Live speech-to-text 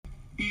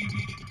Hear what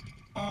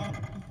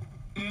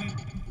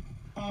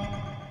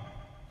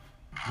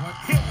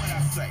I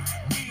say.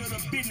 We are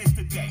the business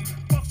today.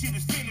 Fuck shit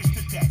is finished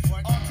today.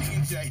 RT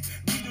and J,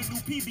 we the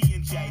new PB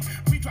and J.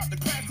 We dropped the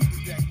classic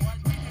today.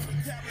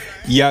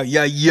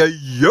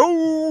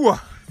 Yo.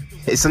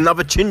 It's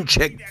another chin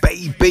check,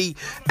 baby,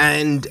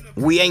 and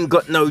we ain't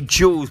got no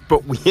jewels,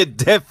 but we're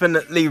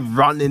definitely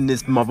running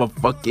this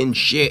motherfucking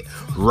shit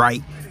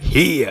right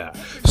here.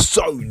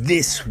 So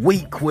this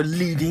week we're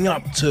leading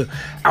up to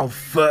our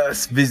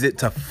first visit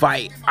to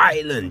Fight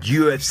Island,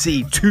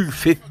 UFC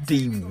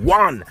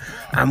 251,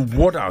 and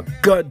what a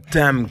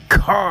goddamn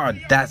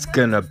card that's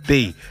gonna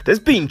be. There's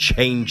been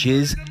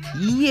changes,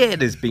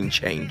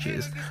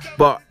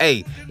 but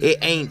hey, it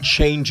ain't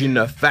changing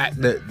the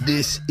fact that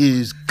this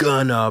is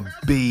gonna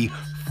be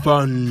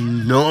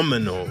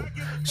phenomenal.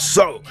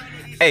 So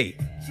hey,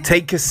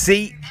 take a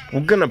seat,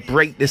 we're gonna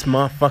break this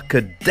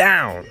motherfucker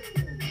down.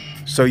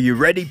 So you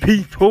ready,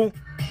 people?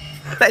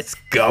 Let's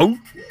go.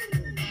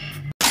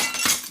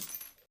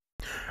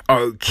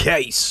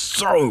 Okay,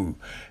 so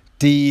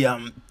the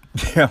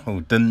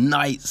the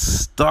night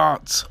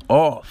starts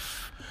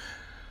off.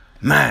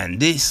 Man,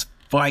 this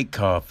fight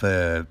card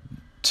for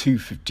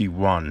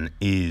 251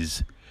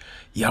 is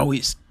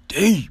it's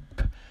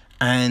deep,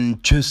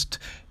 and just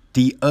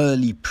the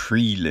early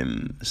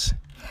prelims.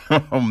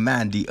 Oh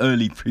man, the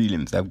early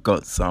prelims have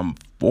got some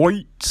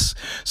fights.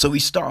 So we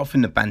start off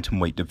in the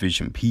bantamweight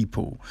division,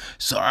 people.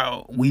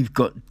 So we've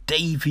got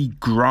Davy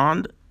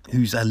Grant,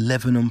 who's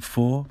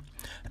 11-4,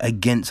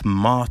 against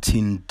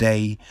Martin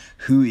Day,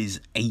 who is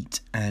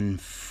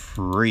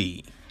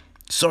 8-3.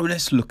 So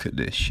let's look at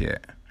this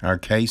shit.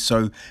 Okay,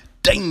 so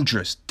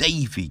dangerous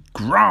Davy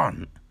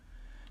Grant,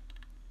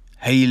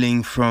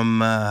 hailing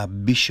from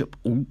Bishop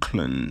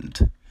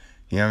Auckland.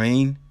 You know what I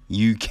mean?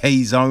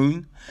 UK's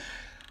own.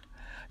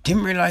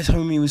 Didn't realise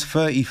homie was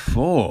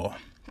 34.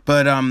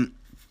 But,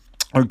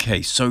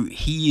 okay, so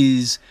he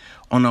is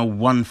on a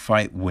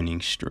 1-fight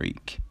winning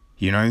streak.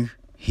 You know,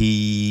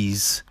 he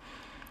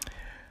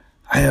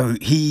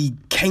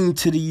came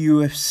to the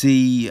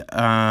UFC,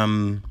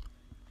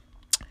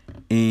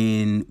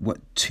 in,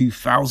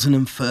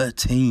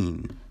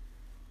 2013.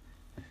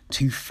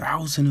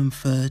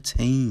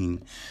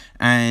 2013.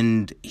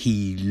 And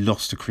he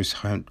lost to Chris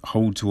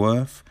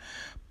Holdsworth.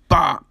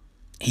 But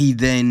he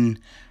then,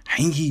 I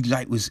think he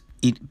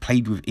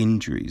played with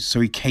injuries.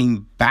 So he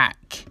came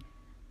back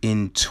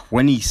in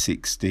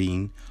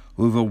 2016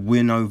 with a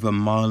win over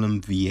Marlon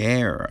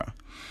Vieira.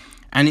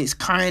 And it's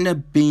kind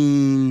of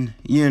been,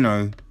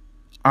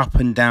 up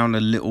and down a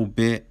little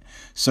bit.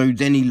 So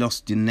then he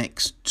lost the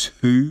next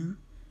two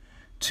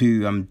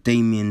to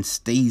Damian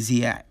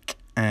Stasiak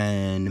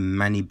and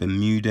Manny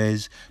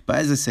Bermudez. But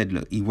as I said,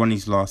 look, he won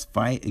his last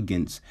fight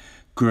against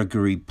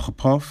Gregory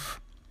Popov.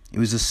 It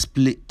was a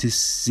split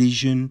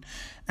decision,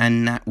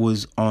 and that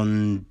was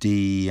on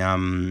the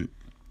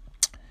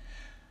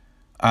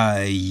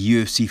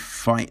UFC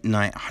Fight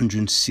Night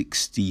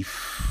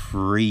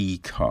 163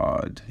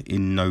 card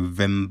in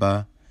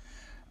November.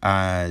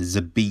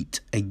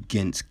 Zabit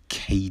against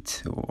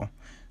Kator.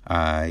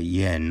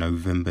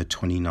 November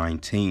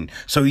 2019.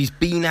 So he's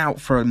been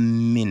out for a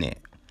minute,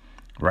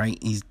 right?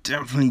 He's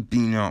definitely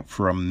been out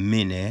for a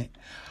minute.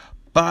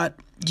 But,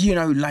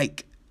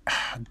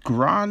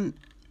 Grant,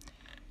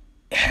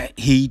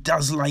 he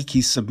does like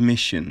his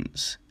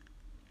submissions.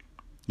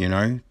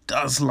 So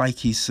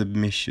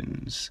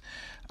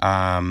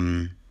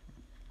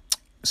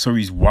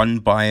he's won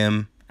by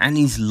him and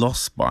he's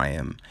lost by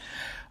him.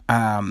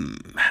 I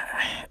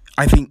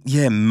think,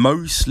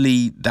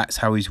 mostly that's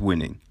how he's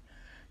winning.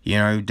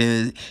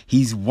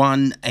 He's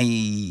won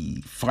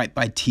a fight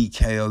by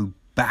TKO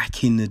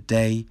back in the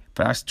day,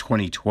 but that's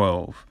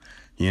 2012,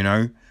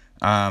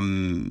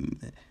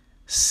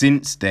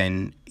 Since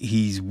then,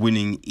 he's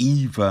winning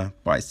either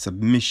by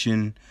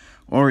submission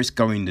or it's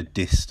going the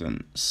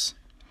distance.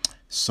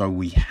 So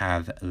we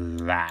have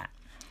that.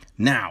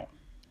 Now,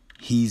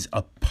 his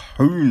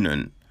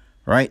opponent,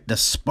 right? The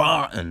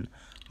Spartan,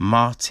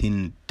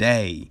 Martin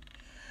Day.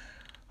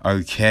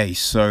 Okay,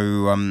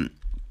 so,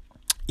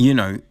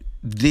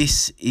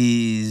 this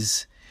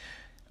is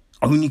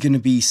only going to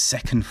be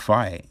second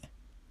fight,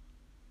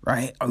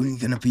 right? Only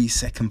going to be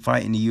second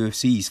fight in the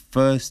UFC. His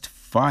first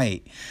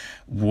fight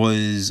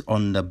was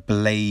on the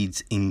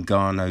Blades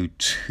Ngannou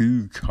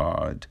 2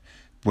 card,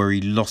 where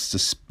he lost a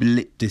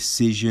split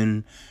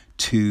decision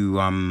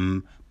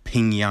to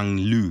Ping Yang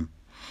Lu.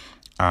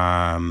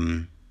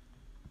 Now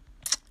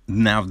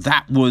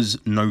that was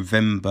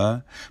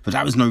November, but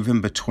that was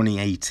November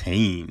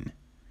 2018.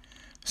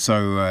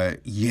 So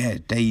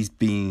Day's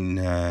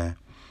been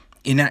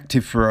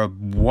inactive for a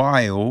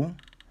while.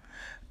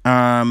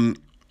 Now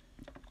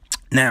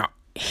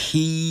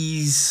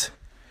he's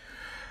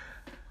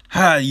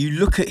you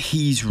look at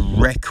his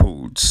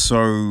records,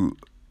 so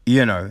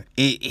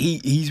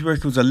his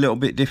records are a little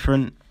bit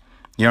different.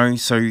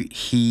 So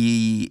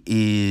he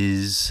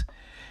is.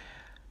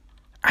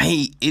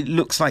 It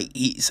looks like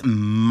it's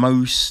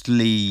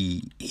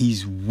mostly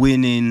he's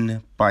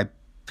winning by.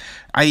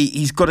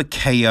 He's got a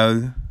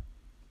KO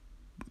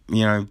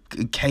You know,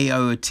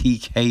 KO or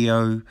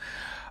TKO.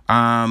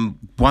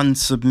 One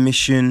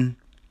submission.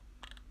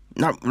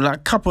 No, like a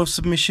couple of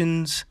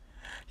submissions.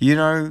 You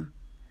know.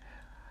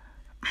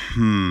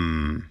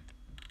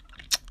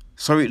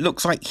 So it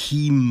looks like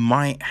he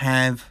might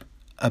have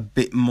a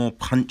bit more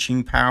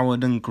punching power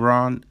than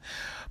Grant.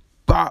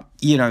 But,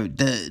 you know,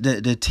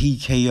 the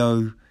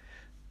TKO,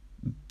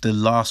 the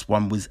last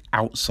one was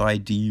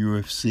outside the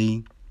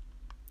UFC.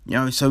 You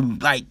know, so,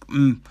 like,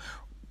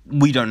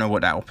 we don't know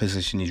what that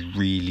opposition is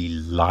really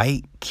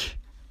like.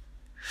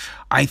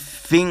 I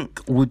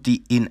think with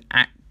the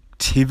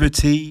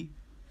inactivity,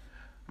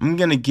 I'm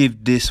going to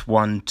give this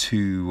one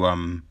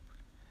to,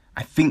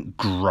 I think,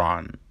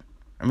 Grant.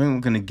 I mean,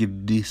 we're going to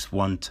give this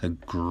one to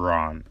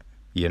Grant.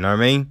 You know what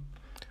I mean?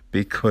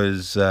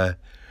 Because,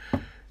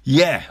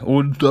 yeah,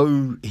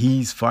 although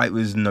his fight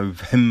was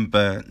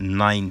November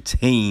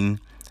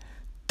 19,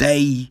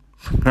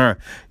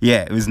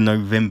 it was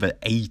November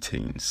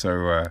 18.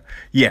 So,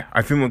 yeah,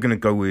 I think we're going to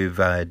go with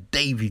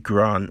Davy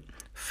Grant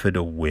for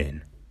the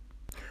win.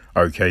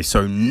 Okay,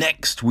 so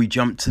next we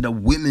jump to the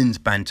women's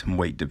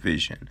bantamweight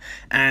division,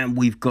 and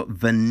we've got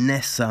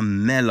Vanessa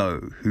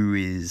Melo, who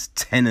is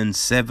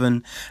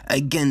 10-7,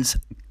 against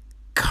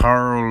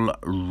Karol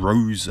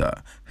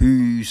Rosa,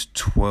 who's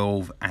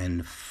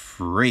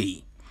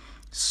 12-3.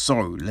 So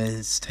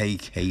let's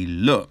take a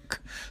look.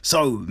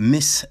 So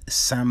Miss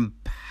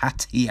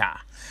Sampatia,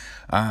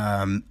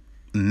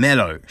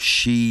 Melo,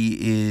 she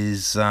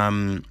is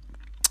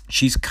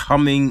she's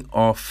coming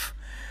off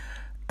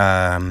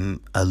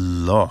a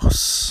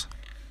loss.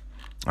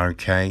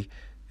 Okay.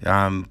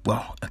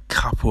 Well, a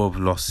couple of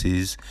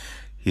losses.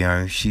 You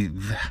know,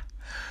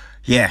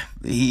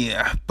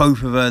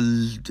 both of her,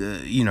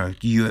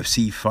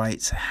 UFC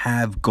fights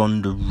have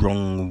gone the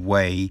wrong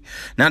way.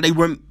 Now, they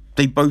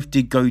both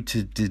did go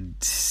to the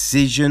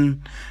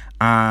decision.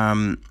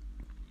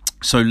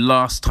 So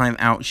last time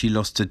out, she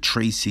lost to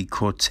Tracy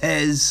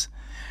Cortez.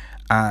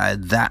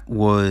 That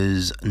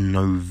was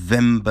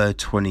November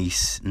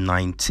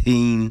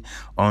 2019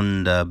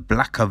 on the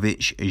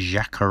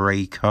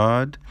Blachowicz-Jacare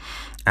card.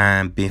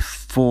 And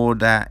before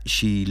that,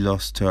 she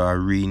lost to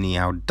Irene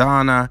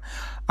Aldana.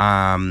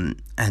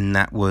 And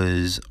that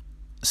was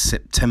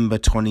September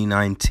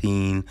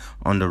 2019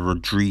 on the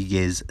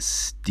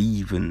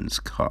Rodriguez-Stevens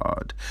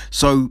card.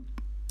 So,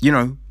 you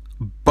know,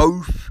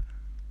 both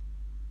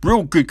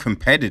real good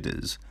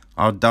competitors.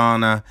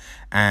 Aldana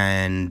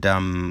and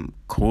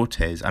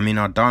Cortez. I mean,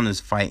 Aldana's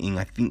fighting,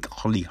 I think,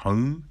 Holly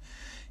Holm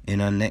in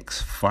her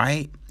next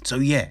fight. So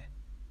yeah,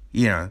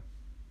 it's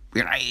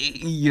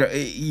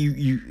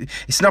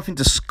nothing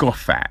to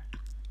scoff at.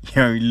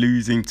 You know,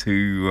 losing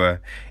to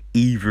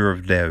either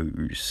of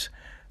those.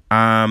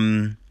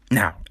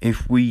 Now,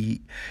 if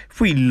we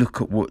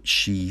look at what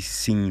she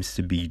seems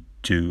to be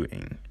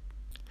doing,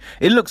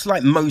 it looks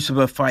like most of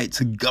her fights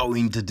are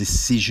going the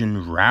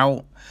decision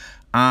route.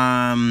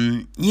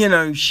 You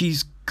know,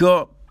 she's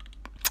got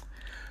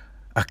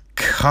a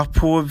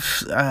couple of,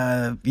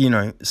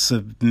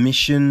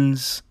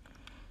 submissions,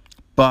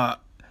 but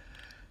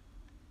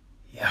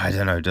I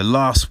don't know. The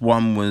last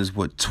one was,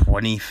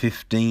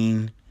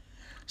 2015?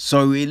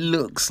 So it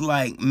looks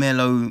like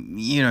Melo,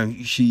 you know,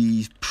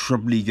 she's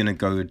probably going to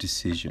go a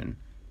decision.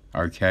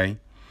 Okay?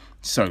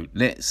 So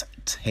let's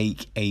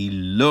take a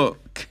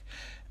look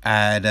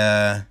at,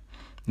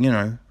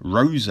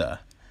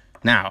 Rosa.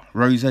 Now,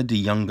 Rosa, the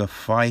younger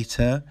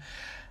fighter,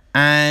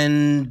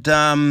 and,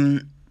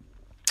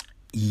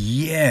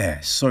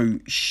 so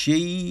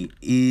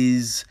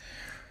she's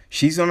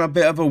on a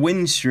bit of a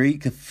win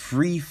streak, a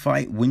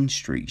 3-fight win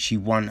streak. She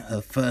won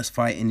her first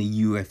fight in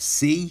the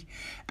UFC,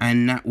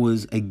 and that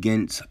was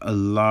against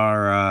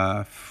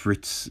Lara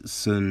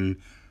Fritzen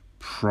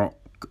Procopio,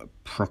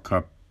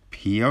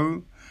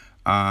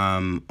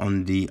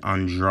 on the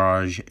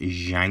Andrade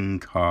Zhang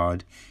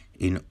card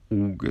in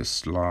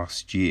August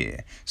last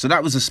year. So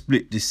that was a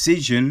split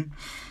decision.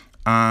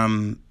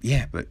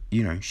 But,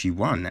 you know, she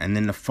won. And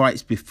then the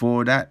fights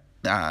before that,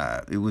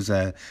 it was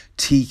a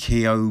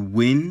TKO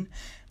win.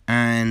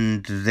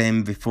 And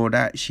then before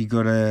that, she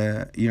got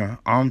a,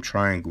 arm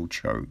triangle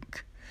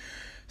choke.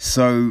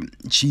 So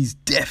she's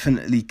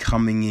definitely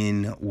coming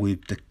in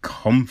with the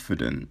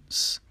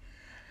confidence.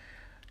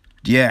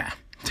 Yeah,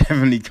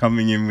 definitely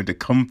coming in with the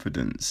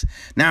confidence.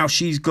 Now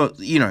she's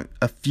got,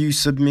 a few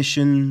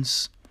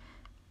submissions.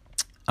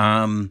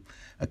 A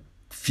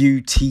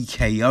few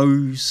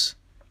TKOs.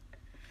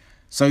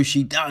 So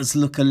she does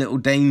look a little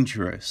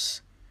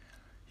dangerous.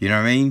 You know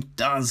what I mean?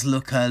 Does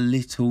look a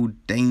little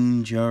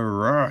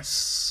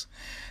dangerous.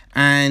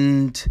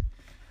 And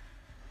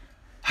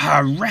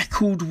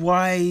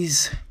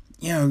record-wise,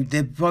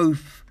 they're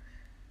both...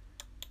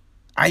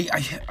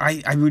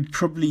 I would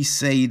probably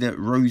say that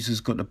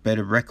Rosa's got a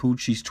better record.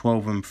 She's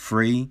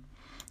 12-3.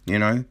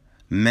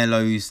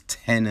 Melo's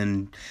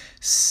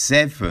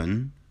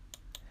 10-7.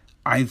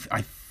 I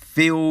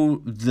feel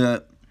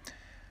that,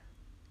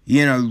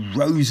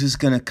 Rosa's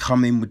going to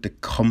come in with the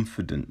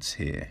confidence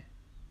here.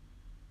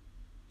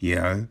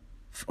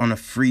 on a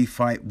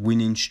 3-fight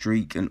winning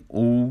streak and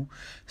all.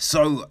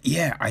 So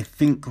yeah, I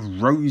think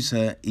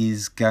Rosa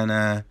she's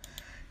gonna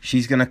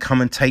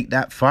come and take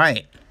that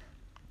fight.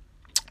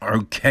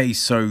 Okay,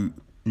 so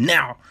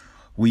now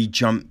we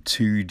jump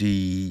to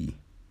the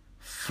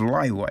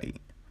flyweight.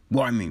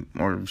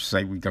 Or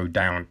say we go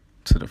down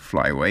to the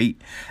flyweight,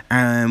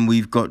 and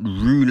we've got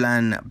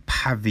Rulan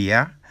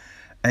Pavia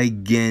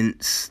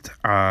against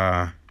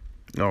oh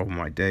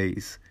my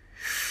days,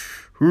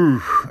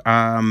 Jagalas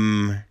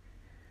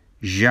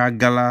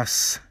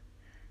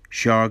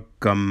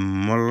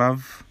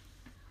Shargamolov.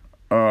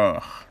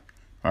 I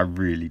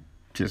really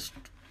just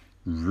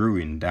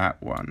ruined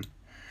that one.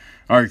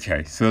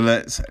 Okay, so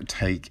let's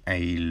take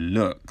a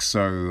look.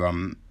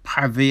 So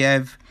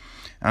Paviev,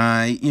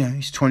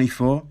 he's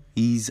 24.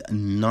 He's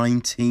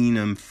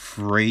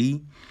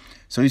 19-3.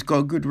 So he's got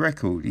a good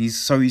record.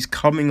 He's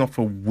coming off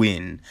a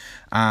win,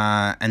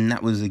 and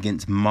that was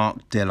against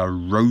Mark De La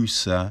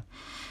Rosa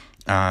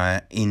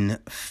in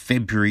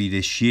February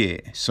this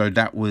year. So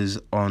that was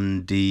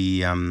on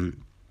the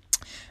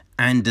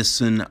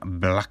Anderson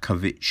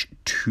Blakovic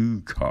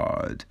 2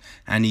 card,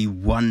 and he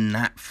won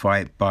that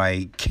fight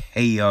by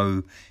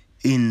KO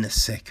in the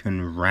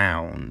second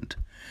round.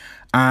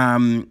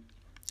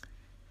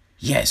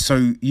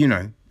 So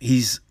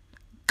he's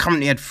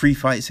currently had 3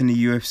 fights in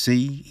the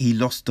UFC. He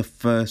lost the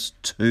first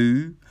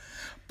 2,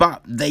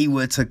 but they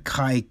were to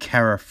Kai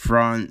Kara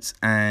France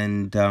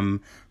and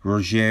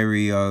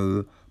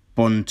Rogerio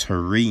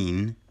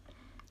Bontorin.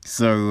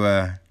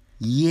 So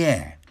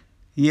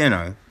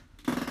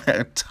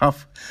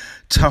tough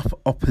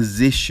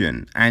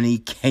opposition, and he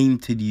came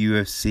to the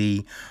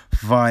UFC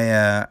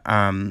via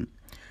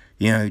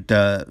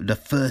the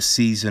first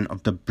season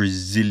of the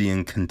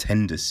Brazilian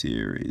Contender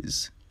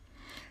Series.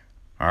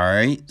 All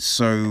right,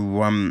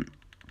 so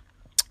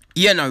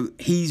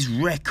his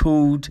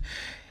record,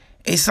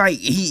 it's like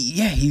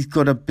he's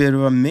got a bit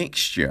of a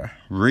mixture,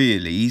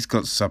 really. He's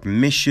got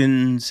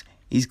submissions,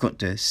 he's got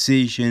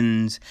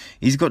decisions,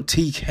 he's got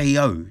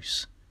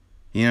TKOs.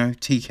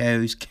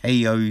 TKOs,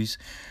 KOs.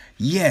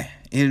 Yeah,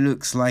 it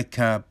looks like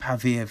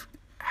Paviev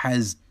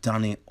has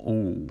done it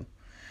all.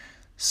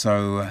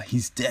 So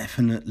he's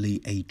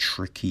definitely a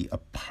tricky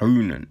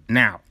opponent.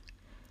 Now,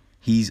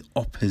 his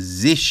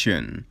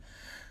opposition,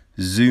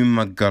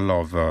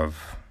 Zhumagulov,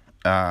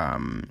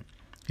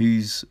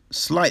 who's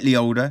slightly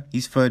older.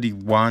 He's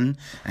 31,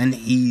 and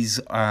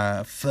he's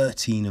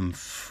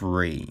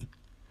 13-3.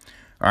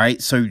 All right,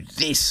 so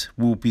this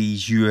will be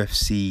his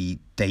UFC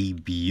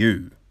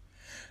debut.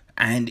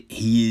 And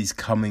he is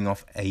coming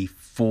off a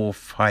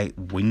 4-fight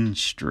win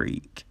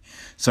streak.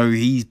 So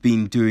he's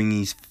been doing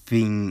his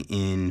thing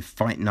in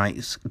Fight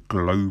Nights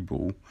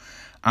Global.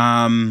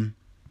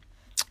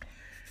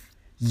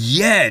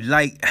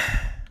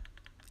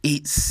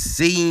 It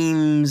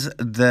seems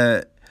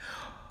that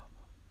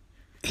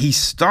he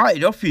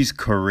started off his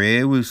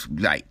career with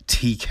like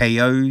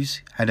TKOs,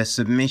 had a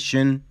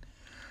submission,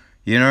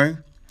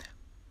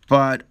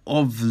 but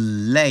of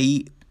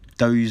late,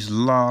 those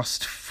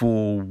last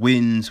 4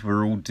 wins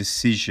were all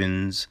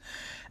decisions,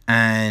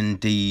 and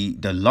the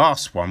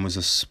last one was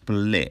a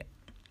split.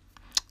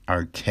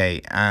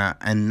 Okay,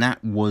 and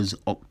that was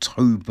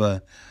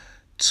October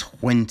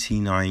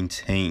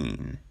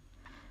 2019.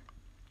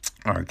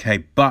 Okay,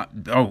 but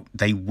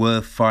they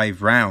were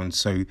 5 rounds,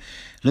 so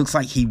looks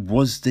like he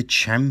was the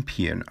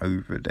champion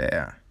over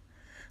there.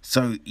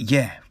 So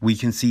yeah, we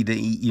can see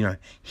that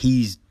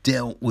he's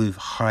dealt with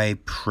high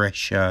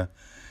pressure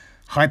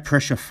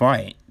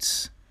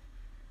fights.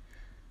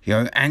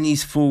 And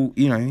he's fought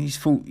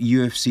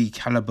UFC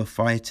caliber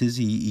fighters.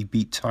 He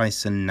beat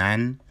Tyson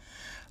Nan.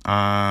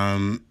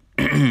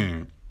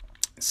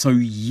 So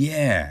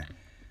yeah,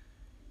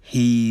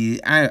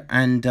 he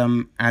and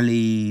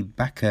Ali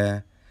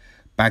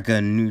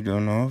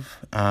Baganudonov.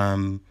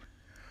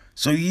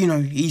 So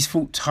he's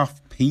fought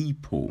tough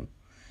people,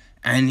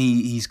 and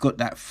he's got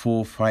that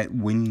 4-fight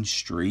win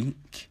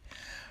streak.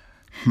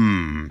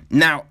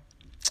 Now,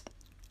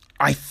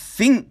 I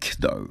think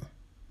though,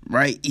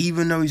 right,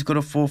 even though he's got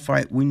a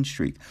 4-fight win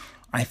streak,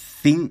 I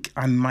think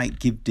I might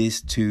give this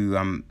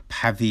to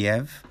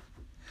Paviev,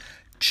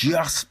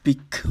 just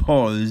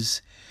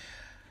because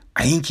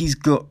I think he's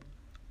got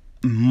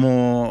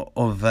more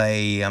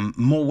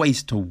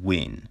ways to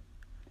win,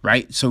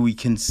 right? So we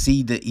can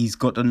see that he's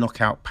got the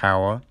knockout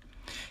power.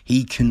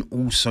 He can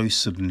also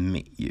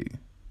submit you,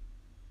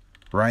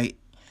 right?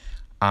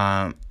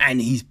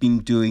 And he's been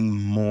doing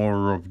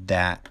more of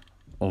that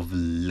of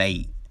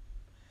late.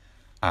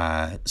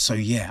 So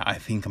yeah, I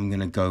think I'm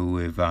gonna go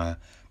with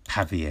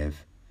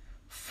Paviev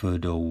for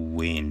the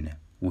win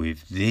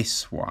with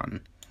this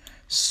one.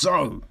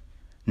 So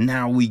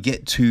now we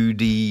get to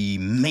the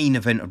main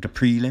event of the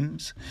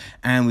prelims,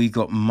 and we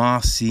got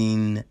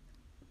Marcin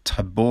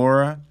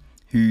Tybura,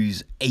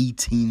 who's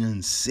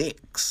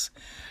 18-6,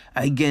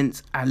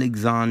 against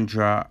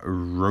Alexandra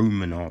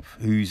Romanov,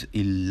 who's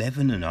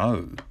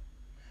 11-0.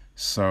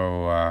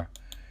 So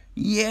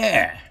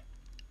yeah,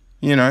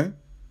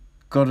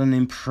 got an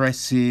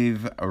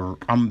impressive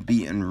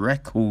unbeaten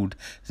record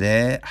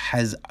there.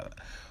 Has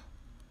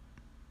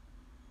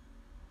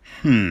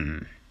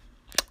hold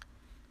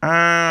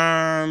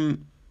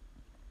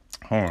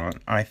on.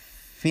 I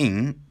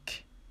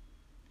think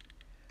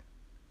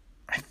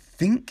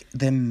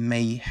there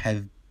may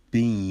have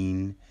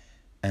been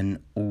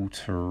an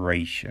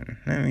alteration.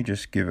 Let me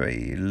just give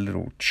a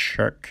little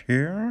check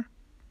here.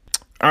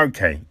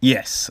 Okay,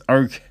 yes,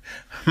 okay.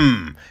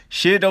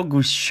 Sherdog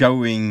was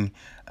showing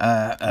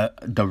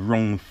the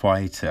wrong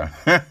fighter,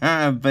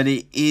 but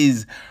it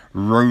is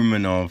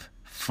Romanov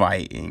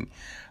fighting.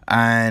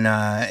 And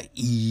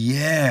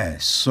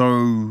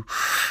so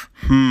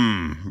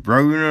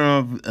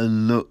Romanov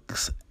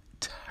looks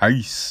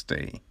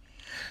tasty.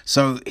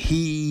 So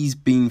he's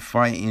been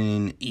fighting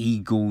in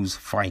Eagles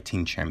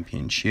Fighting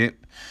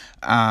Championship.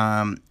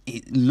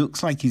 It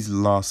looks like his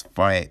last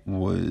fight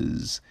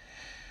was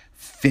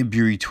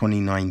February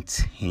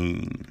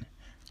 2019.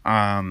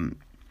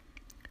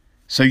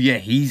 So yeah,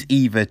 he's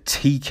either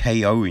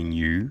TKOing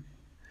you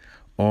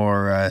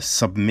or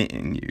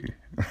submitting you.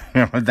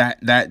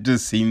 that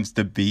just seems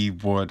to be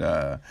what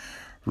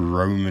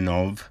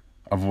Romanov,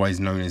 otherwise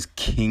known as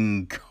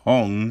King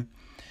Kong,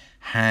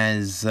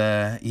 has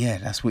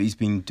that's what he's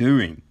been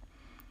doing,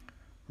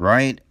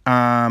 right?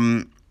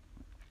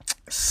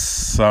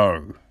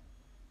 So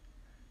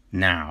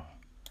now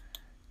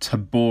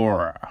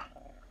Tybura,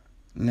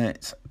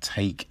 let's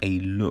take a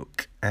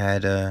look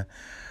at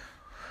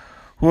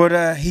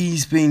what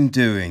he's been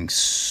doing.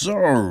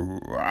 So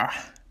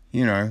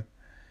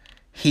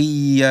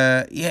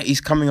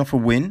he's coming off a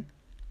win.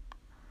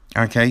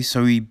 Okay,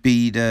 so he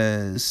beat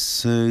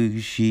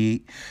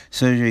Sergey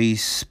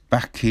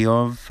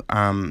Spakiov.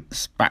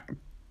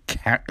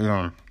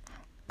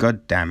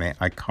 God damn it,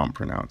 I can't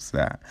pronounce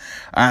that.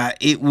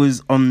 It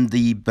was on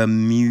the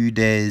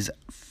Bermudez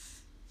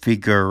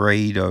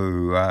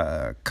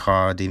Figueiredo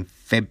card in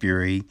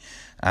February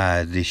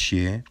this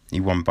year. He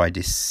won by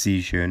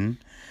decision,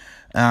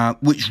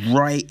 which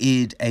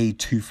righted a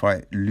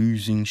 2-fight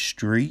losing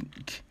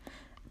streak.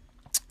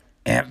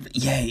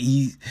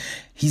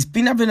 He's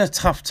been having a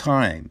tough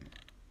time.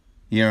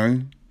 He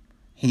came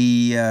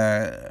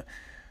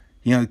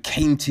to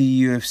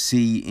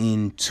UFC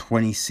in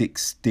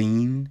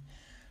 2016,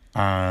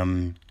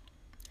 and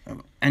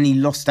he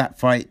lost that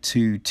fight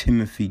to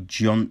Timothy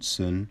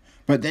Johnson,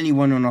 but then he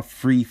went on a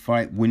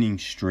 3-fight winning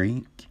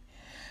streak,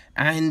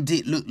 and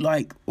it looked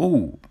like,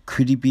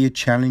 could he be a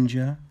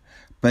challenger?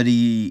 But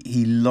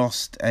he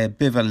lost a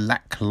bit of a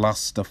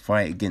lackluster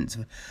fight against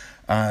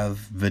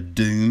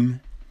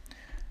Verdum.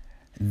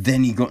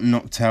 Then he got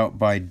knocked out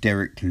by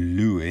Derek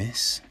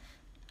Lewis.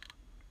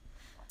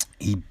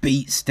 He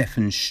beat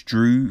Stefan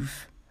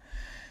Struve.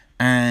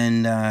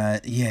 And,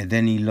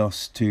 then he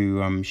lost to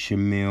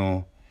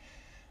Shamil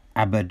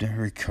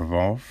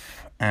Abedurikov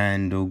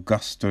and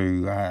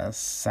Augusto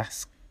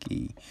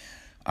Saski.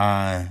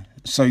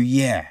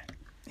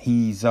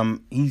 He's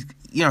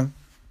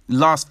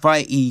last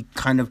fight he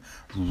kind of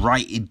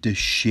righted the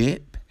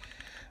ship,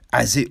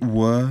 as it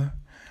were.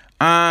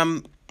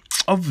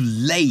 Of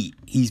late,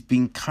 he's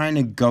been kind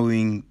of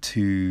going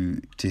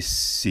to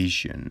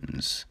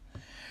decisions.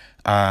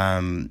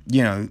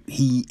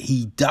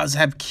 He does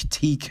have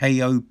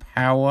TKO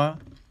power,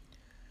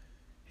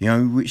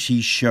 which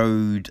he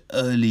showed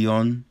early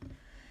on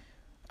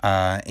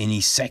in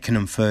his second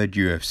and third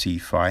UFC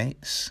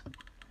fights.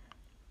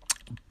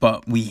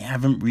 But we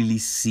haven't really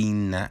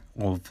seen that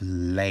of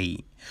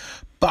late.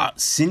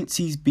 But since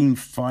he's been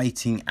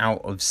fighting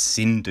out of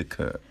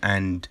Syndicate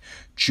and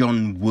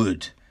John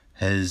Wood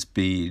has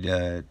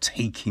been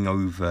taking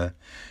over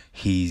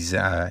his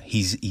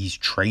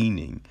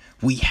training,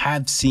 we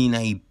have seen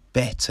a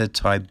better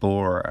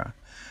Tybura.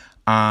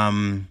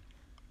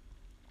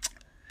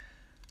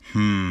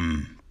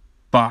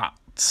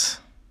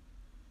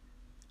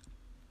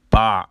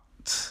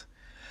 But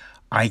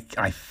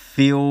I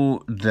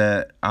feel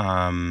that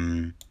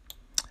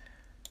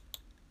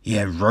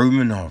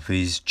Romanov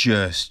is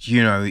just,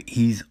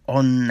 he's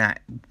on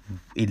that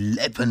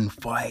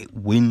 11-fight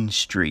win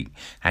streak,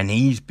 and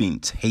he's been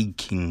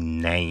taking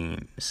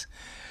names.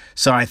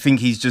 So I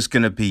think he's just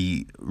going to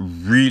be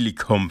really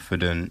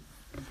confident.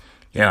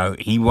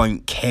 He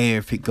won't care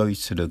if it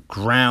goes to the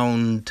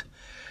ground.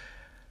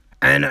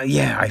 And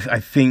I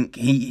think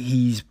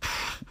he's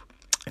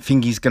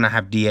going to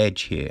have the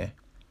edge here.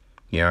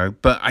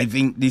 But I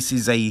think this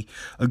is a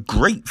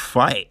great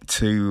fight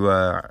to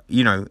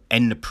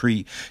end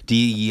the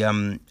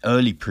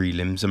early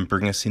prelims and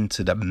bring us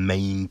into the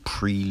main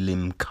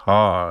prelim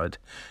card,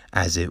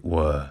 as it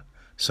were.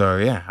 So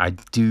I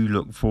do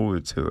look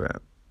forward to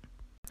it.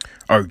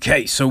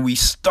 Okay, so we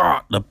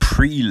start the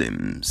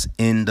prelims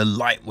in the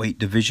lightweight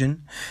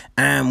division,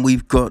 and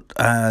we've got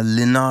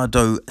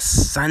Leonardo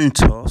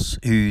Santos,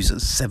 who's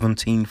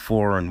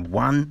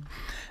 17-4-1,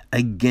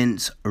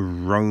 against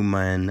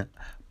Roman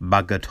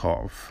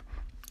Bagatov,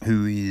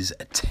 who is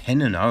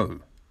 10-0.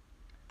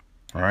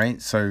 All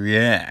right, so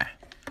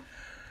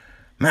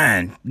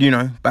man,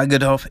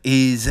 Bagatov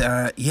is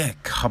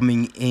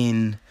coming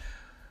in,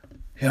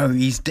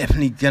 he's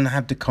definitely going to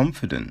have the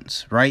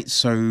confidence, right?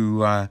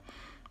 So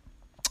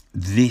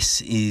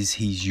this is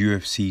his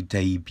UFC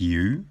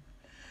debut.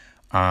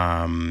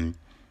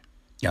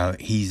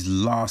 His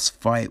last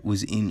fight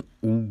was in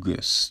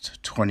August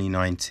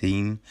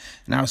 2019,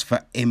 and that was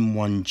for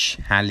M1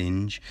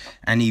 Challenge,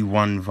 and he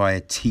won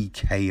via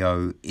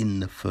TKO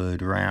in the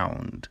third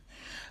round.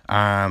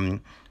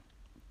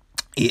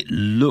 It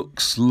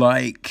looks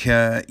like,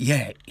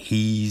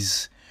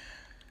 he's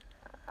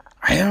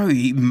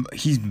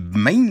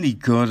mainly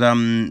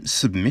got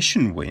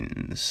submission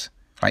wins,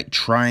 like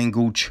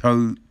triangle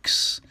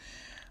chokes,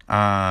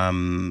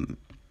 arm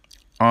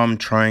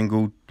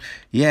triangle.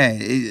 Yeah,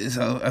 it's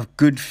a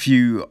good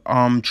few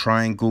arm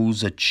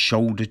triangles, a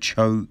shoulder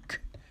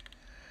choke.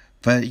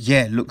 But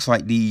yeah, it looks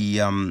like the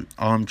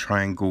arm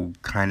triangle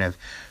kind of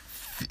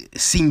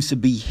seems to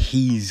be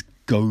his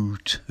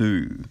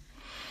go-to.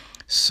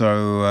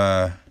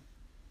 So,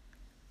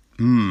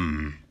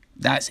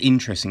 that's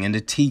interesting. And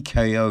the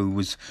TKO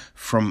was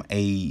from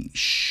a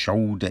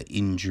shoulder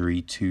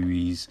injury to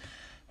his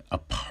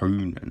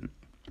opponent.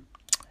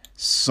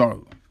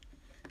 So,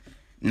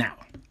 now,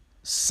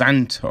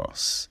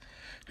 Santos,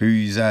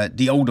 who's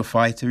the older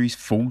fighter, he's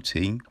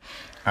 40.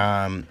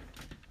 And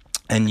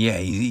yeah,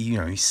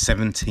 he's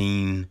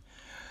 17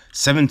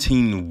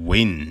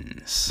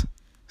 wins.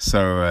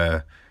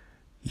 So,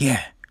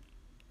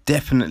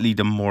 definitely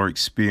the more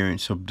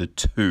experienced of the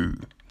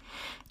two.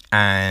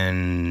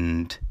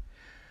 And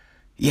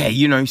yeah,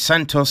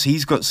 Santos,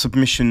 he's got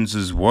submissions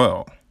as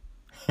well.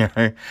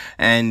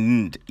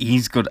 And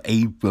he's got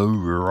a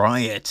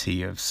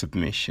variety of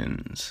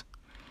submissions.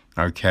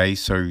 Okay,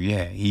 so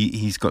yeah,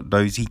 he's got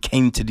those. He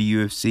came to the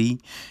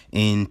UFC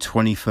in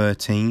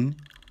 2013.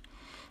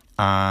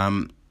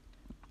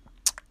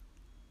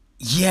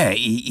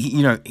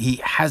 He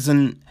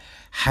hasn't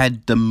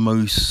had the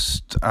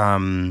most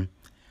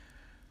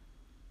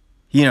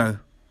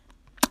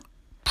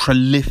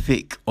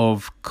prolific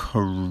of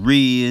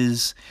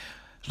careers.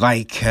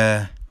 Like,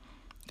 I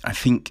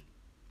think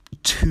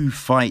 2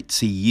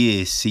 fights a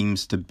year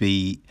seems to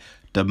be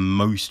the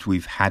most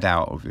we've had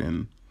out of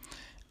him.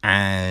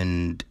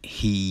 And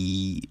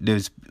there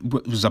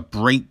was a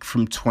break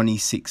from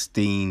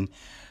 2016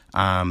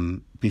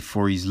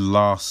 before his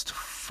last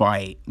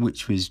fight,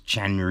 which was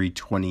January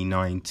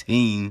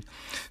 2019.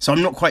 So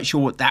I'm not quite sure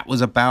what that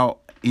was about,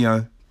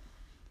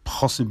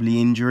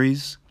 possibly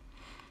injuries,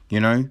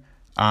 So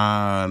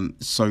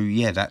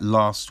yeah, that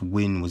last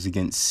win was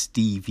against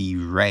Stevie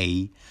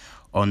Ray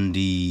on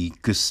the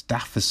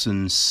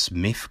Gustafsson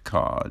Smith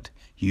card,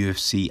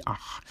 UFC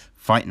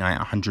Fight Night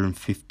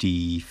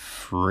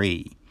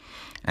 153.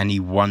 And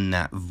he won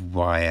that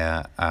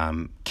via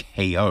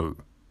KO.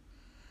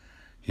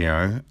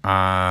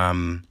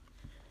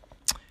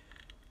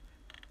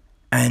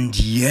 And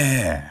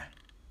yeah,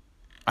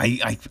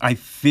 I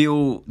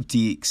feel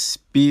the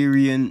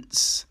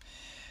experience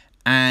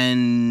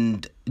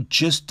and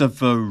just the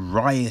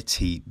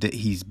variety that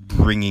he's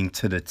bringing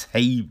to the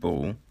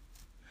table.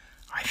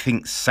 I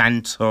think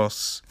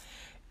Santos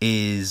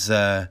is,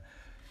 I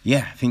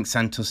think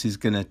Santos is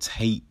going to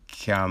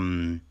take,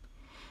 I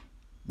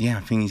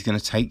think he's going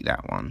to take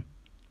that one,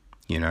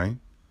 because,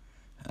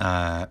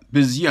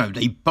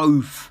 they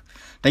both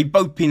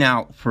been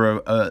out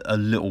for a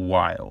little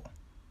while,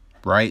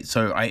 right?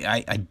 So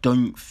I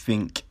don't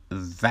think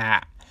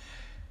that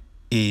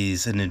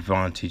is an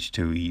advantage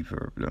to either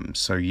of them.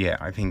 So yeah,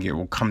 I think it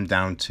will come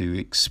down to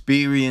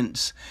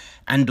experience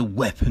and the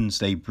weapons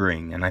they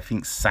bring. And I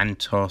think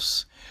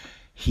Santos,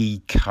 he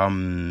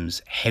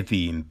comes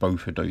heavy in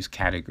both of those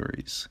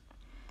categories,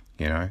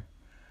 So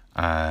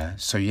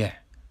yeah,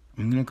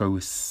 I'm going to go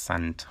with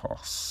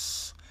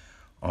Santos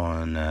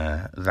on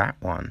that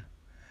one.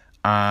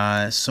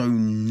 So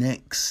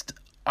next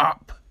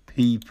up,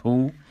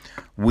 people,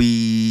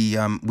 we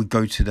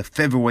go to the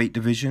featherweight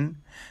division,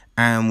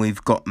 and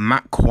we've got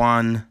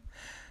Makwan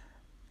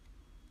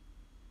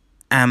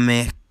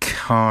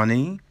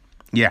Amirkhani,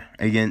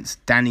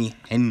 against Danny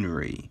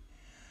Henry,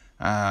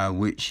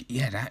 which,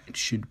 that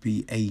should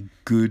be a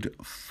good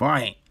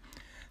fight.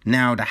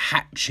 Now, the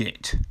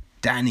hatchet,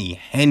 Danny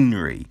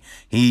Henry,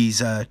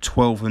 he's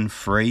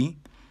 12-3.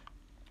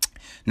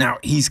 Now,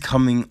 he's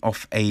coming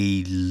off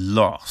a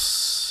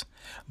loss,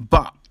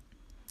 but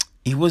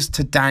it was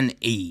to Dan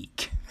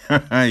Ige.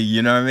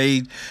 You know what I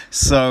mean?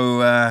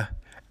 So,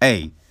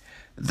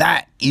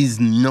 that is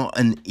not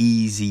an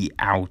easy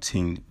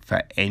outing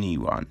for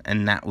anyone.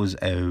 And that was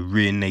a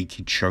rear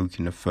naked choke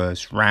in the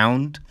first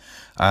round.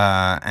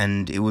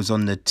 And it was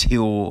on the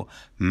Till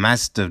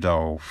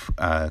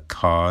Mazdadov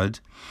card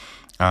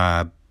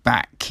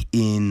back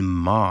in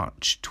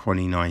March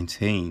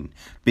 2019.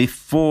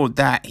 Before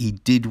that, he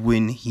did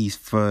win his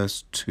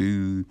first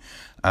 2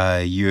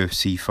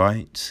 UFC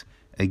fights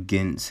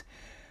against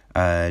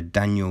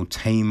Daniel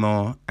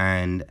Tamor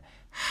and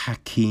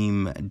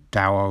Hakeem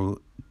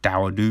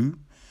Dawodu.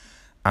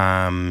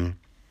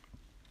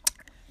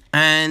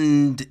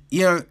 And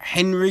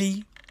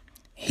Henry,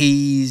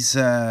 he's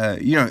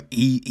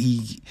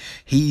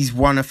he's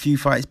won a few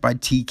fights by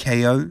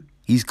TKO.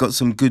 He's got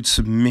some good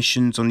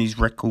submissions on his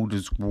record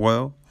as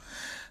well.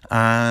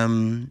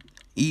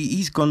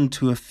 He's gone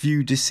to a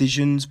few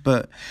decisions,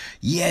 but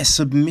yeah,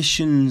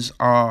 submissions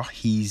are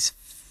his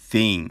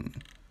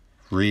thing,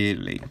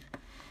 really.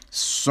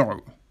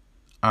 So,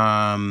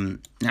 now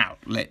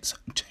let's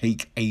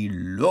take a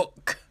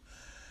look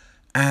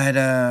at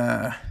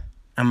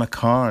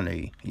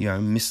Amirkhani,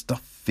 Mr.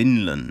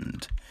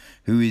 Finland,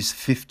 who is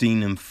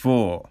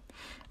 15-4.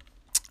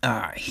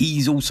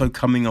 He's also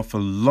coming off a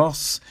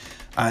loss.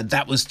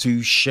 That was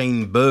to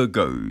Shane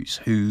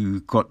Burgos, who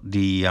got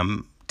the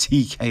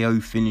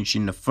TKO finish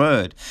in the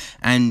third.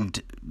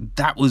 And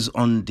that was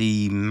on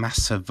the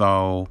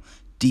Masvidal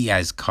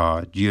Diaz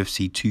card,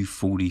 UFC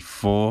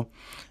 244,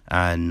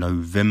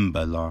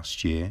 November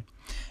last year.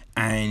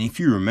 And if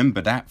you remember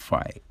that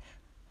fight,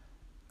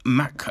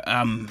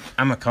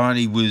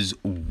 Amirkhani was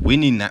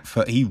winning that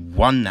he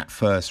won that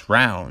first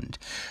round,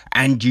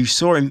 and you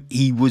saw him.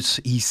 You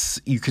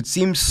could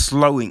see him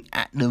slowing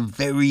at the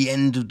very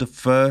end of the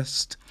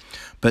first,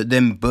 but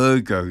then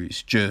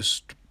Burgos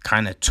just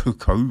kind of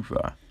took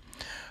over.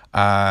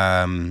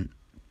 Now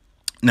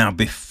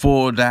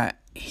before that,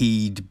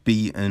 he'd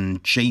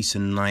beaten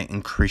Jason Knight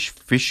and Chris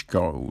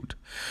Fishgold.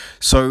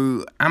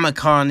 So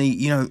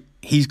Amirkhani,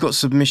 he's got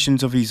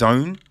submissions of his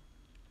own.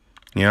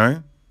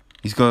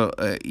 He's got,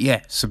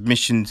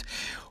 submissions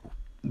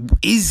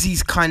is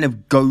his kind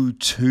of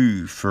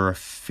go-to for a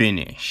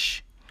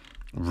finish,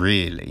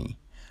 really.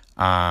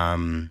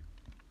 Although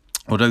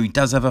he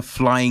does have a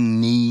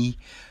flying knee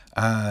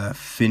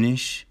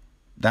finish.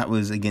 That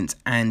was against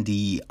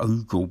Andy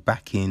Ogle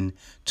back in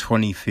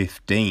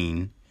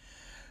 2015.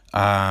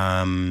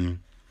 But,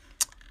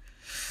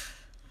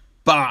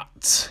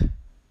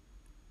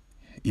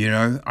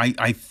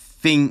 I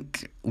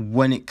think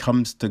when it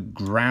comes to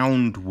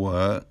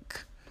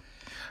groundwork,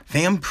 I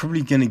think I'm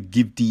probably going to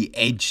give the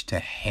edge to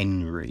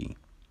Henry,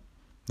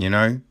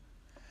 So,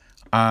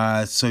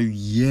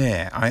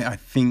 yeah, I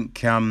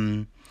think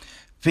old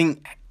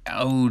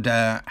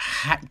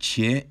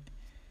Hatchet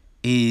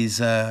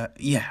is, I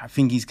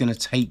think he's going to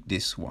take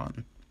this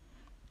one.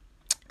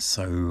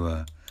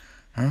 So,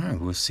 I don't know,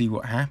 we'll see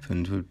what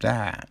happens with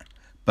that.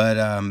 But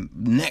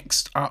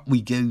next up,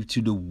 we go to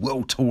the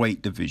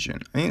welterweight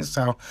division. I think it's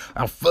our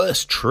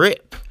first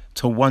trip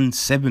to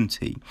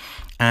 170.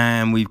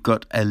 And we've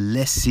got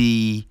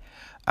Alexei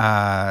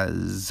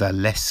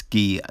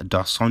Zaleski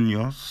dos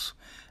Anjos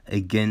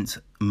against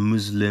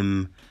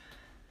Muslim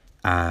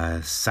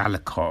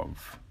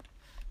Salikhov.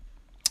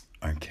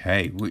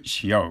 Okay,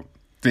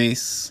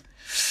 this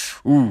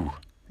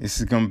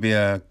is going to be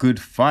a good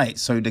fight.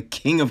 So the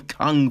king of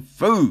Kung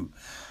Fu,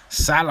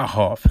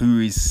 Salikhov, who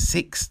is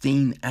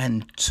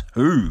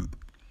 16-2.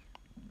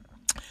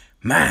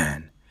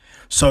 Man.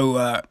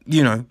 So,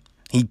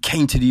 he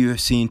came to the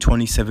UFC in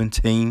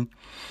 2017.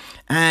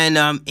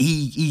 And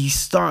he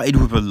started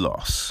with a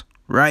loss,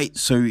 right?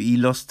 So he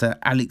lost to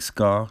Alex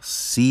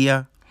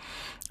Garcia.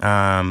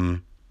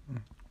 That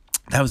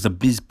was the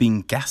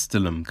Bisping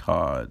Gastelum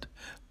card.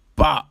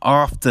 But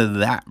after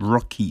that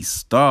rocky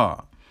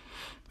start,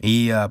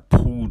 he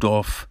pulled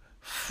off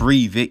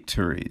 3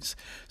 victories.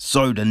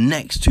 So the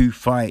next 2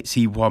 fights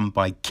he won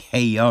by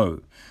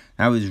KO.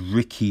 That was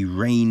Ricky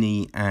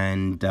Rainey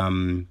and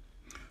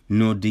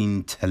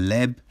Nordin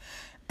Taleb.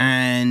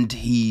 And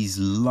his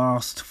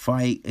last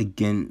fight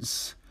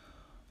against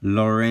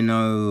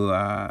Loreno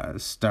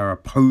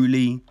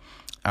Staropoli,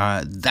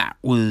 that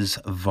was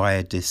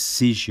via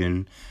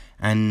decision.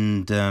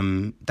 And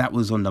that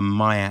was on the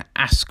Maya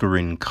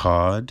Askarin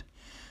card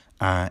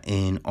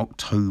in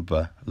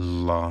October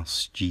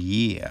last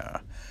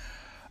year.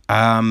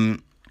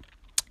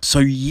 So,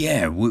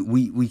 yeah,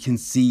 we can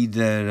see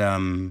that,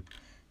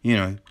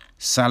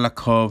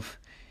 Salikhov,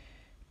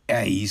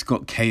 he's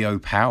got KO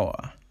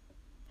power.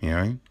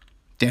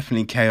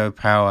 Definitely KO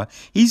power.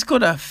 He's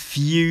got a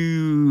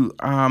few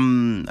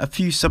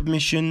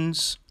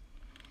submissions,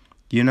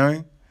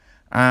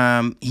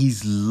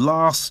 his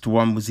last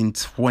one was in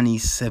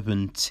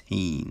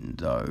 2017,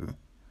 though,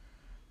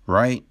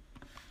 right?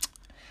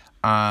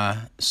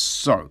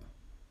 So,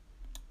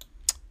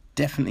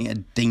 definitely a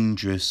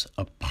dangerous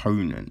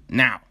opponent.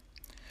 Now,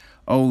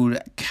 old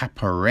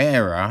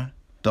Capoeira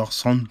dos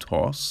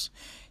Santos,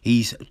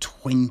 he's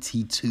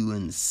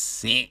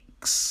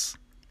 22-6.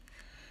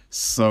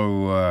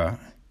 So,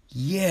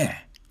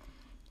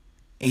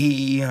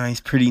 he's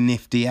pretty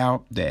nifty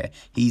out there.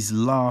 His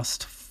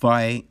last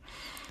fight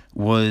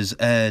was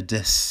a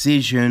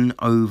decision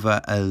over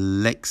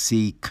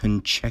Alexei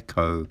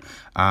Koncheko,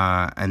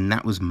 and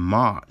that was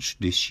March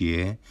this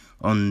year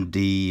on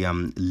the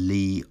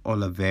Lee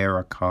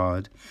Oliveira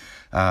card,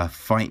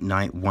 Fight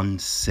Night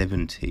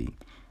 170.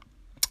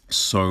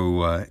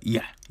 So,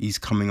 he's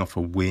coming off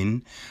a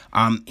win.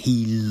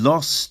 He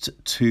lost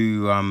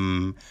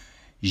to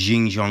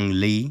Xinjiang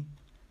Li,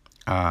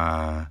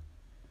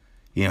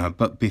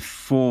 but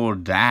before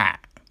that,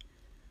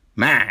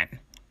 man,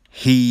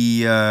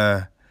 he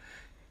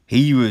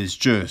was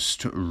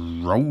just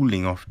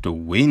rolling off the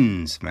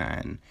wins,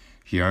 man.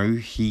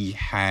 He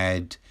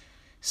had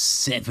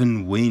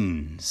 7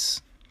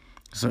 wins.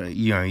 So,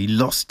 you know, he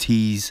lost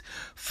his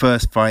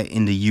first fight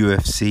in the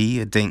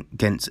UFC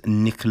against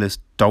Nicholas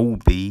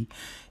Dolby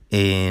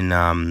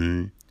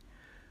in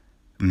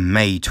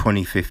May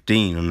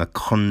 2015 on the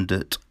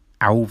Condit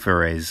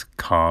Alvarez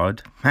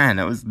card. Man,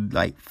 that was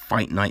like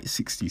Fight Night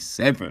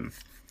 67.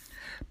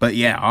 But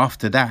yeah,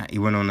 after that, he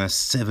went on a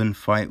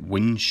 7-fight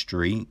win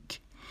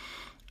streak.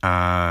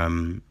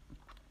 Beating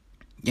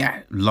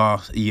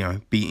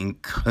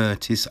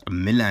Curtis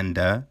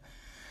Millender.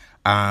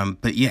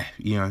 But yeah,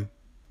 you know,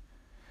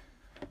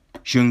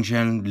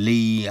 Zhang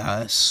Li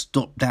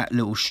stopped that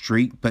little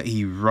streak, but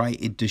he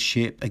righted the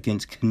ship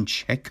against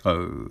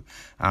Kancheko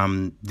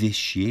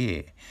this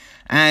year.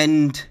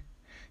 And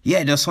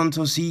yeah, Dos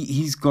Santos,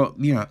 he's got,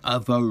 you know, a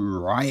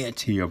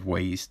variety of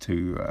ways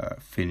to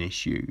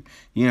finish you.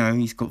 You know,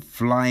 he's got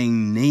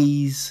flying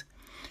knees,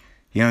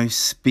 you know,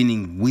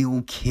 spinning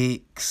wheel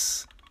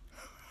kicks.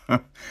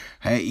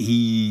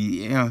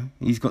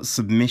 He's got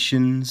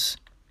submissions.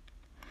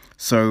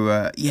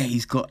 So,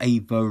 he's got a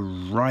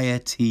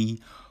variety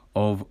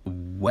of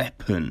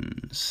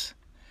weapons.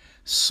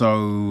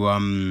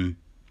 So,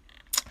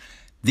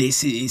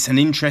 this is an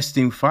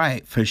interesting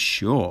fight for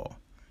sure.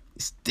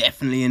 It's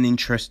definitely an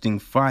interesting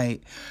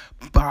fight,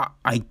 but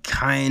I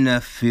kind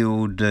of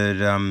feel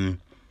that,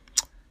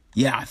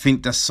 I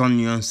think Dos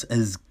Santos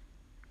has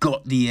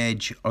got the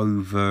edge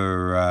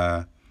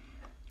over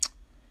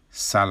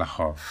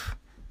Salahov.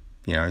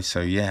 You know, so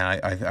yeah,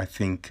 I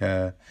think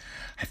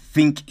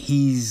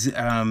he's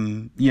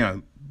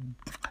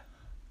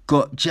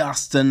got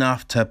just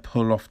enough to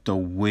pull off the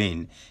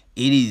win.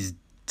 It is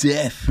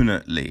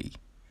definitely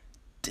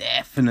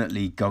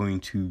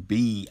going to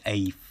be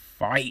a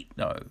fight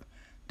though.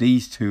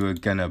 These two are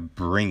gonna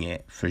bring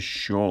it for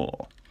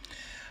sure.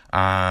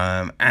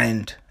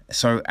 And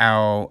so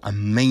our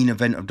main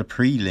event of the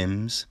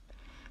prelims,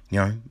 you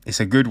know, it's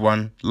a good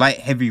one. Light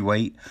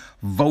heavyweight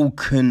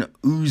Volkan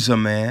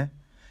Oezdemir.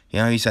 You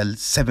know, he's at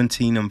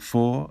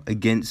 17-4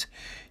 against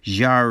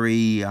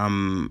Jiri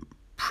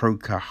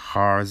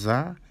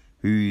Prochazka,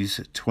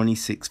 who's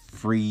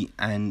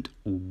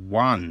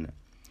 26-3-1.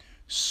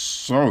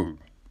 So,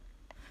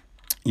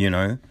 you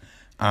know,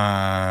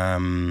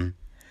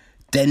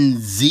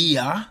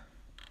 Denzia,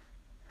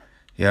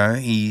 you know,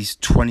 he's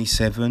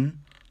 27,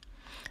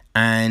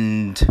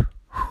 and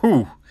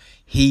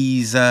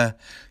he's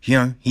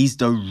he's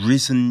the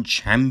risen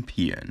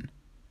champion.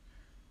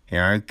 You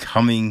know,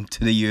 coming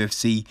to the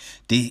UFC,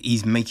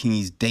 he's making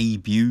his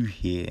debut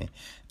here,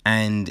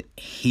 and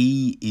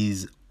he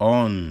is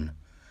on.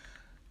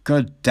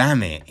 God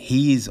damn it,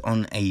 he is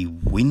on a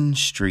win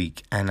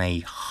streak and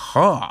a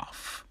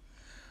half.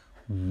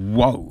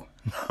 Whoa.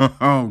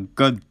 Oh,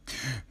 God.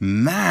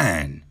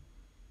 Man.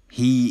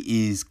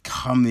 He is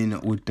coming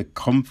with the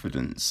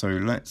confidence. So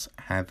let's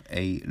have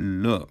a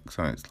look.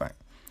 So it's like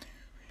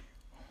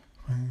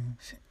 5,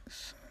 6,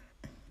 7,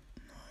 8,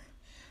 9.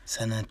 It's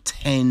on a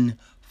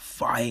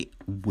 10-fight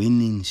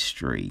winning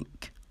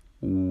streak.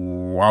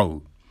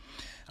 Whoa.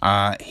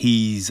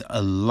 His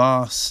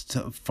last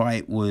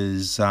fight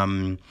was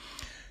on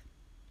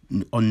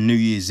New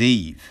Year's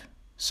Eve.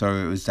 So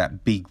it was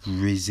that big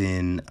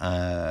Rizin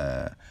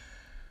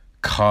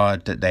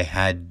card that they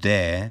had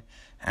there.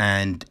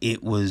 And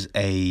it was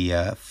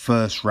a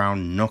first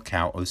round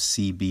knockout of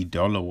CB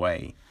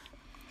Dollaway.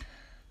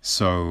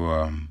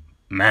 So,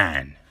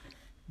 man.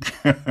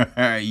 You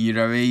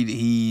know what I mean?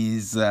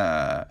 He's,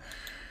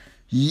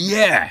 he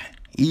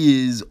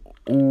is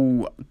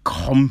all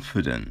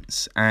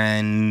confidence.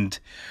 And,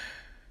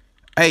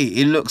 hey,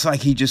 it looks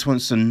like he just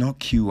wants to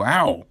knock you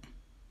out.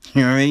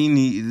 You know what I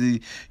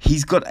mean?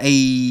 He's got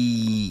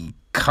a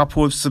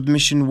couple of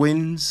submission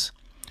wins.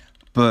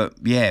 But,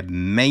 yeah,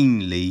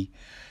 mainly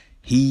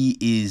he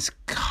is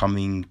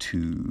coming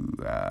to,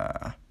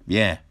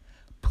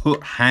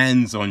 put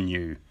hands on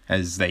you,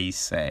 as they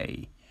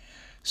say.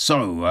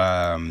 So,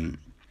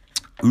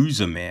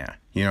 Oezdemir,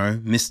 you know,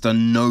 Mr.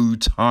 No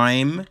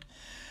Time.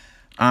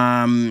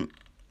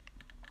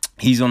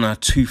 He's on a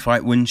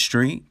 2-fight win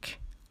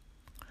streak,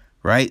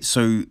 right?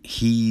 So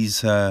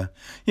he's, they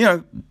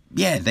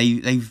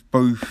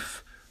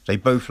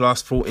both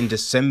last fought in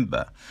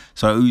December.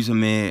 So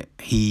Oezdemir,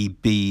 he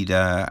beat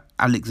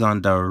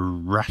Alexander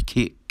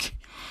Rakic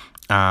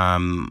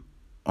on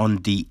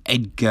the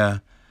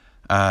Edgar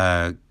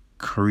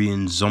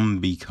Korean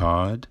Zombie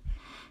card.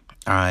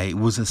 It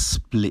was a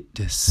split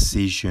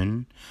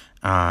decision.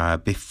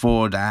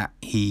 Before that,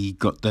 he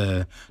got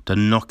the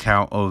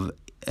knockout of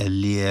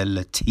Ilir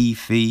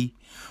Latifi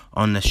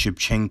on the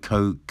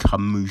Shevchenko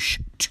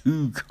Kamush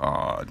 2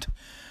 card.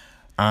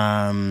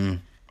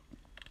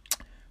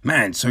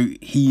 Man, so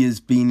he has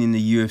been in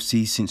the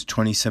UFC since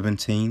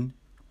 2017.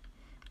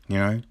 You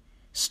know,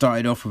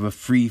 started off with a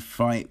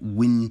 3-fight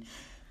win,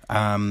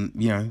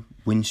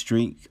 win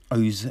streak.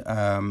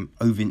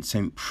 Ovin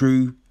St.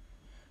 Preux,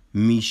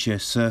 Misha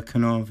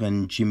Serkinov,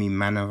 and Jimmy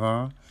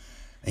Manavar.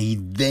 He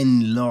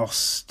then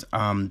lost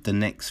the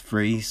next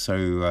 3,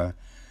 so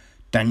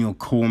Daniel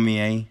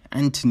Cormier,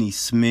 Anthony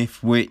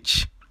Smith,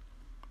 which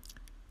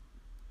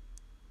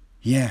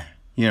yeah,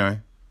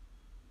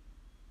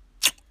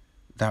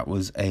 that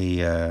was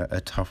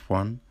a tough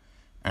one.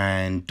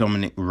 And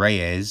Dominic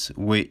Reyes,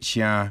 which,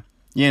 I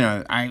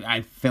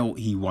felt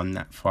he won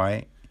that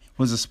fight. It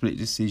was a split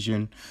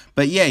decision.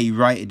 But yeah, he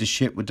righted the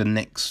ship with the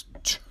next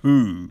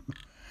two.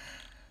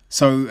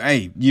 So,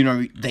 hey,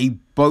 they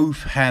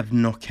both have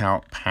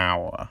knockout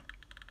power.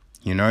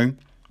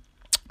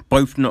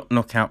 Both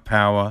knockout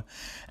power.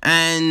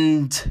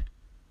 And,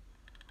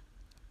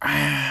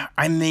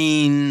 I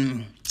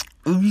mean,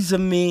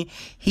 Uzumi,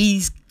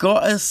 he's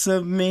got a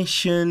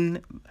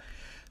submission,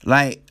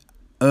 like,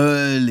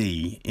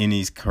 early in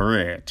his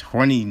career,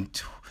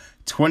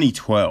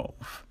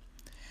 2012.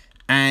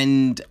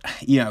 And,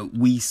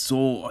 we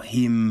saw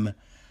him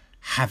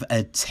have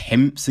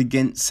attempts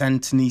against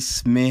Anthony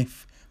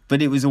Smith,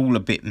 but it was all a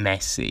bit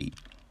messy.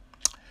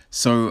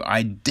 So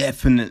I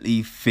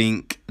definitely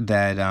think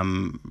that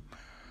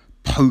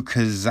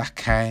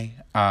Pokazaki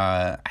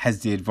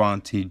has the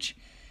advantage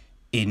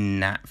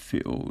in that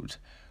field.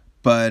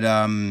 But,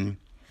 I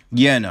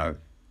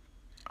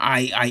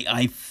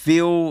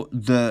feel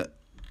that,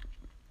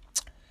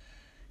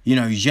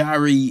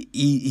 Jari,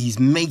 he's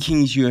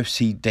making his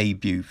UFC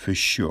debut for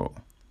sure.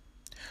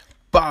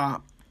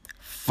 But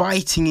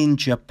fighting in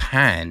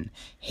Japan,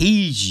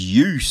 he's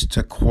used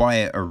to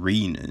quiet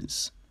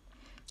arenas,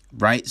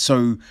 right?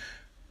 So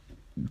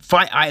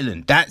Fight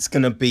Island, that's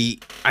going to be,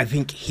 I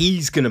think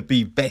he's going to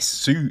be best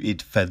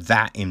suited for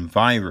that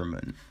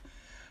environment.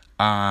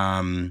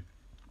 And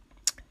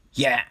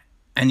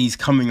he's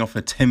coming off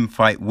a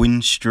 10-fight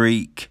win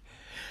streak.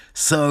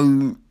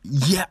 So,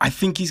 yeah, I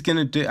think he's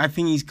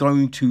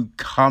going to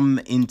come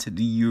into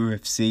the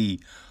UFC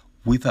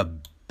with a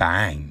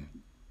bang.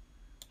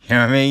 You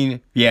know what I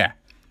mean? Yeah.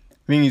 I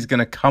think he's going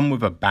to come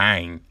with a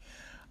bang.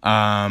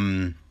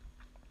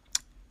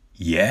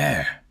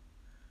 Yeah.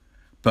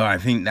 But I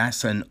think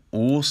that's an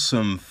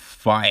awesome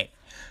fight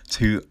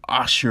to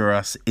usher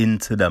us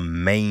into the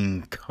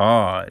main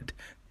card.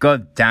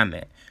 God damn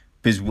it.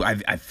 Because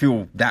I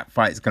feel that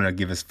fight's going to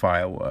give us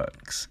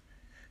fireworks.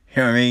 You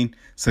know what I mean?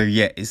 So,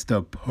 yeah, it's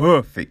the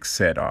perfect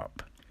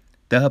setup.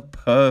 The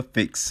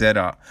perfect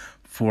setup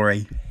for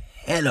a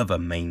hell of a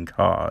main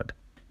card.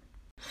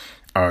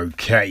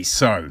 Okay,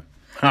 so,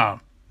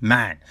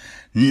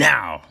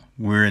 now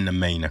we're in the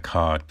main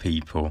card,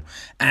 people.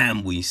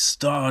 And we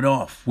start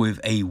off with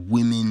a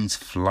women's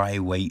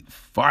flyweight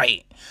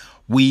fight.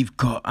 We've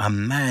got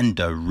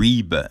Amanda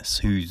Ribas,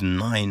 who's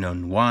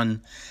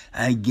 9-1,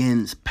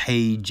 against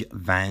Paige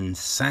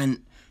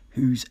VanZant,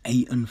 who's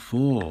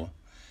 8-4.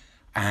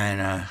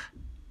 And,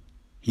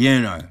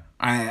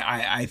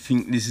 I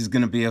think this is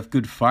going to be a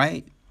good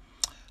fight.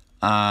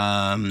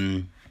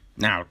 Now,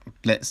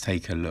 let's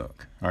take a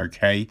look,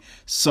 okay?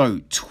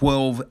 So,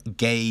 12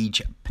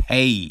 gauge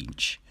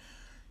Paige,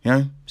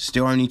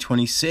 still only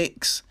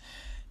 26,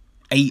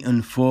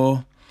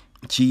 8-4.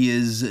 She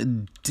has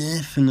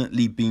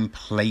definitely been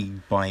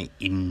plagued by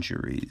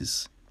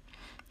injuries.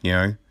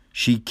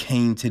 She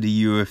came to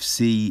the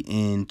UFC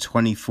in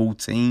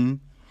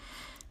 2014.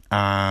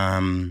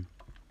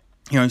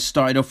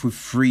 Started off with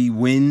 3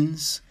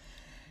 wins.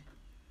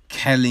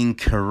 Kellen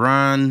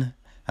Karan,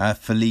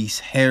 Felice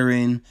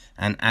Herring,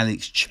 and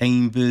Alex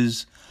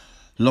Chambers.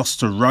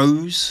 Lost to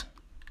Rose.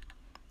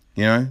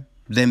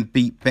 Then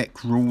beat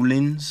Beck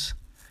Rawlins.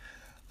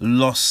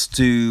 Lost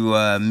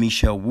to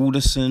Michelle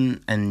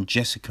Walderson and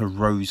Jessica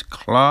Rose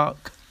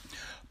Clark.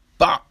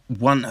 But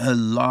won her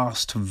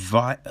last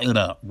fight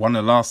via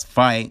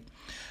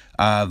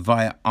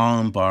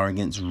armbar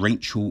against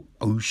Rachel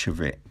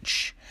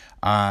Oshovich.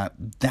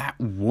 That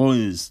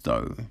was,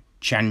 though,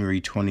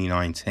 January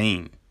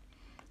 2019.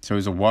 So it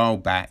was a while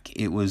back.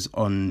 It was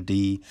on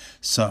the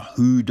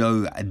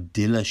Cejudo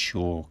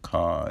Dillashaw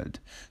card.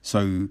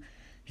 So,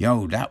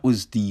 that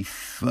was the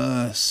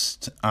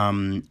first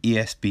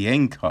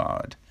ESPN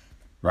card,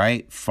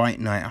 right? Fight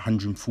Night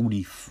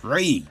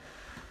 143.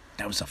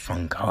 That was a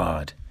fun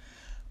card.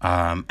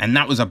 And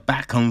that was a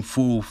back and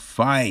forth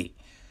fight.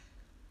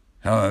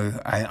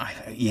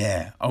 Olchovich,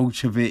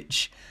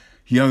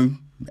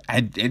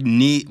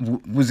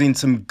 was in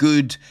some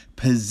good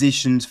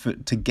positions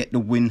to get the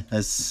win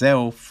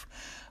herself.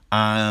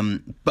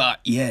 But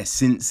yeah,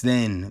 since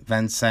then,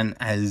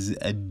 VanZant has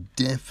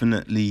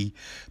definitely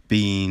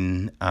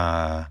been,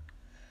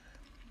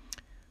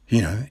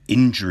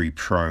 injury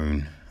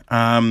prone.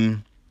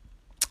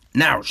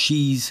 Now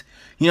she's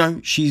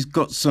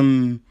got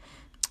some,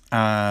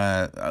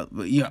 a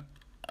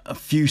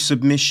few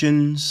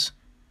submissions,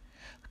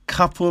 a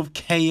couple of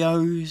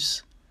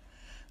KOs.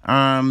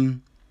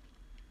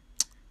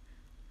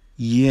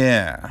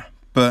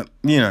 But,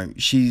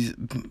 she's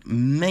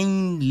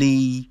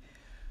mainly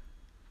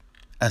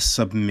a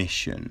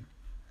submission.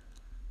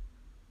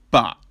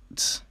 But,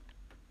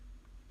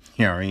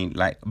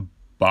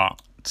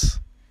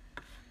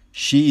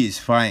 she is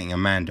fighting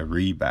Amanda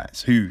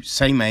Ribas, who,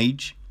 same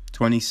age,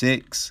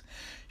 26.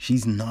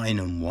 She's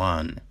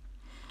 9-1.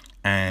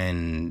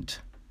 And,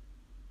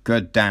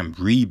 goddamn,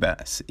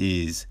 Ribas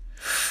is,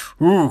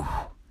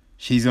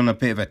 She's on a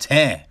bit of a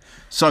tear.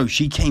 So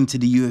she came to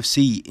the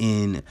UFC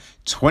in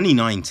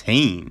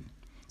 2019.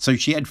 So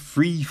she had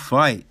 3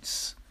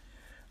 fights.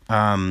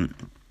 3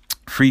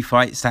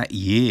 fights that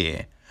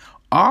year.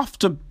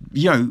 After,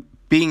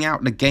 being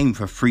out the game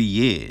for 3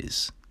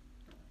 years.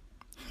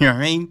 You know what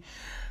I mean?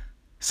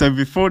 So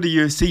before the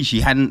UFC,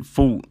 she hadn't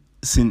fought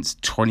since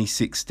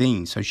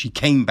 2016. So she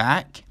came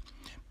back,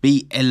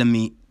 beat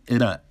Emily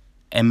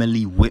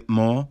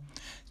Whitmore,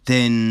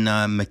 then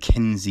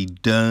Mackenzie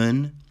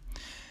Dern,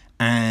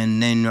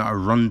 and then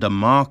Ronda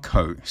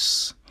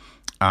Marcos.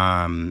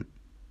 No,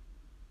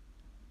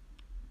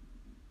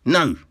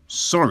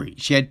 sorry.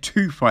 She had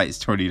 2 fights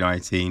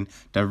 2019.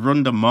 The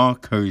Ronda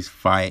Marcos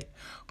fight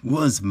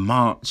was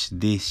March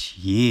this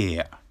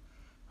year.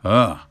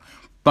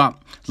 But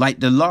like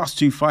the last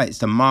 2 fights,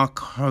 the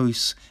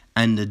Marcos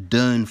and the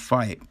Dern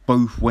fight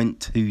both went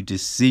to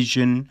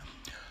decision.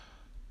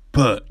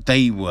 But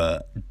they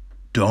were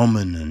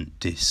dominant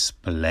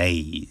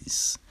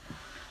displays.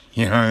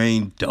 You know what I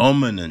mean?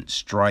 Dominant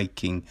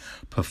striking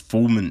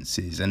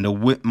performances. And the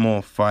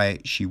Whitmore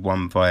fight, she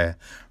won via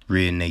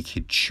rear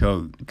naked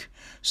choke.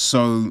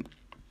 So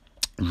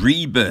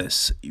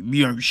Rebus,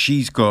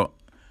 she's got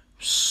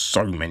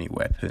so many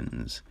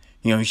weapons.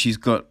 She's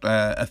got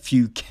a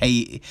few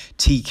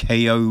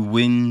TKO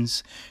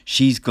wins.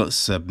 She's got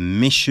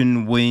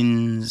submission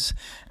wins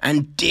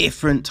and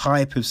different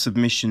type of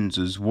submissions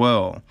as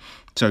well.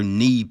 So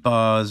knee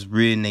bars,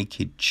 rear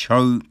naked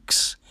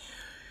chokes.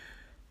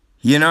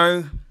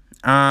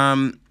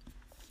 And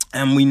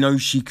we know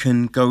she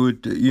can go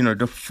with,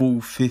 the full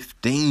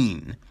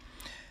 15.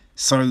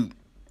 So,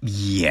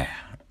 yeah,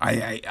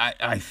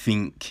 I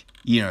think,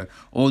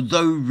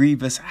 although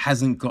Rivas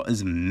hasn't got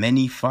as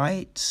many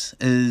fights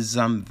as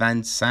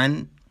Van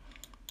Sant,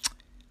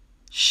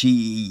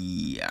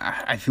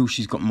 I feel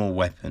she's got more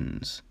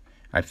weapons.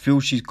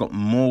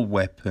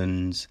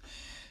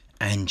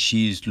 And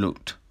she's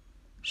looked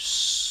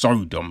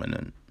so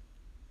dominant.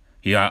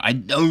 I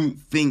don't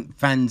think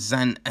Van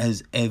Sant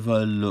has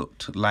ever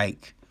looked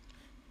like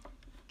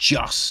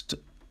just,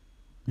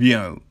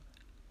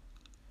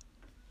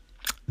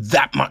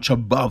 that much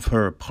above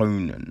her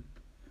opponent.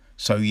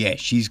 So, yeah,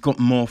 she's got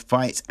more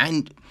fights.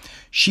 And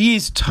she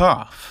is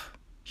tough.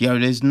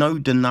 There's no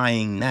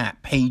denying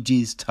that. Paige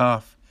is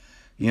tough.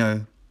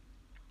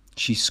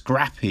 She's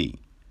scrappy.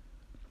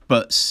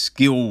 But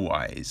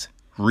skill-wise,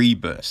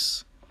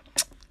 Rebus,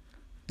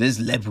 there's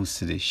levels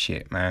to this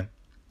shit, man.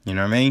 You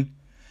know what I mean?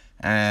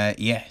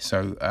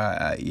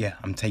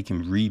 I'm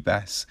taking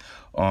Rebus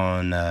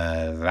on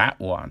that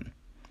one.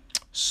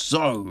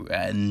 So,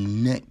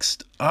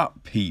 next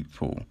up,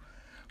 people,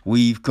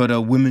 we've got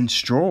a women's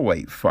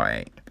strawweight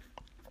fight.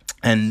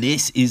 And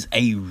this is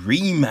a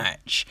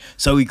rematch.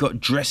 So we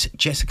got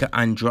Jessica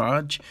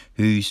Andrade,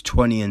 who's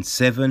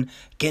 20-7,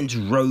 against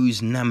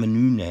Rose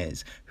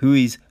Namajunas, who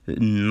is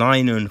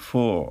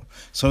 9-4.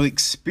 So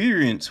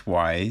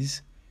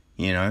experience-wise,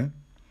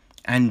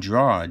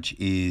 Andrade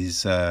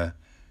is,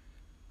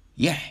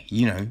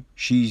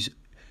 she's,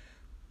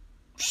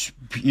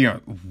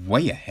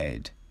 way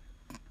ahead.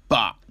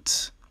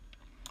 But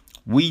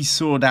we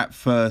saw that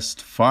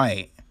first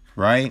fight,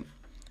 right?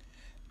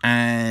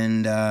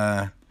 And,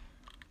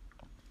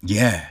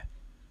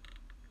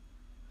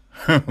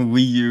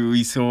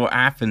 we saw what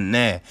happened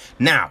there.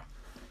 Now,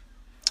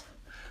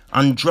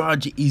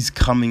 Andrade is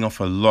coming off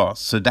a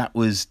loss. So that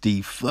was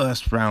the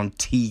first round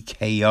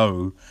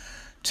TKO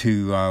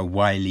to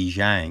Weili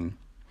Zhang.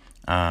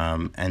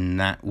 And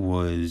that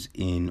was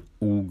in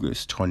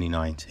August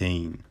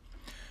 2019.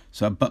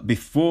 So, but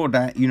before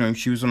that,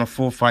 she was on a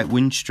 4-fight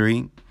win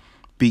streak.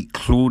 Beat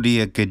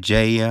Claudia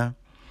Gadelha.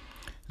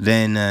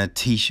 Then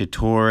Tisha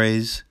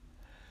Torres.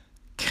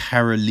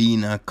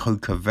 Karolina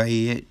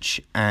Kokavich.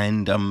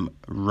 And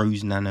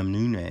Rose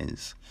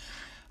Namajunas.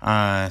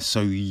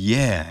 So,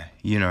 yeah,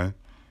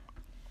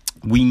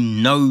 we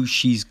know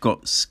she's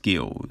got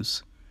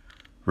skills.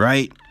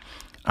 Right?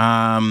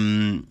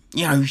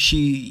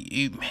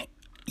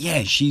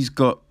 She's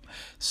got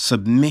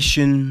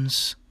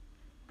submissions.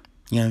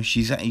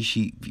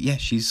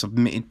 She's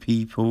submitted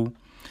people.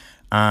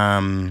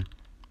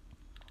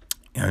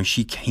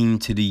 She came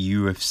to the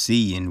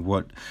UFC in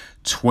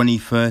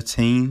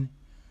 2013?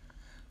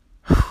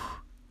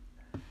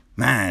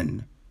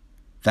 Man,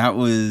 that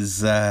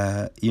was,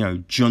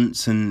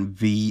 Johnson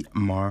v.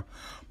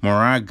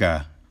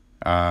 Moraga.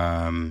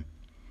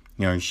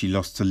 She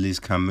lost to Liz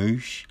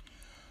Carmouche.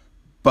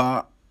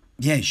 But,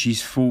 yeah,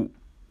 she's fought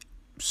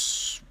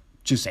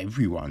just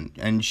everyone.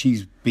 And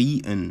she's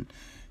beaten,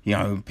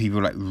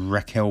 people like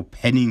Raquel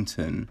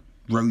Pennington,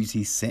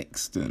 Rosie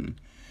Sexton,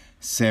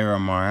 Sarah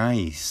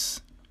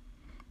Moraes,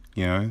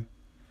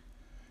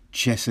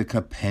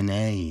 Jessica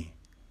Penne,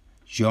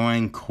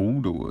 Joanne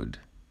Calderwood,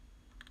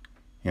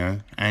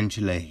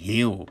 Angela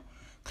Hill,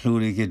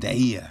 Claudia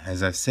Gadelha,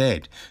 as I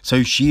said.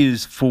 So she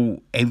has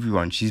fought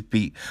everyone. She's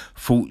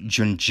fought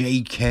John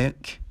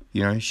Jacek,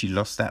 You know, she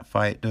lost that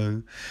fight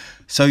though.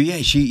 So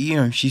yeah,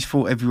 she's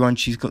fought everyone.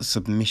 She's got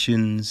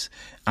submissions.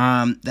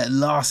 That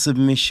last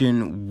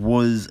submission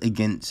was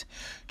against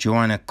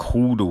Joanna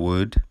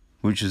Calderwood,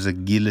 which was a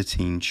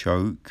guillotine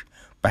choke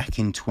back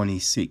in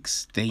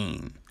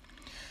 2016.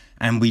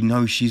 And we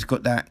know she's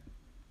got that,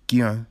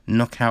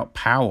 knockout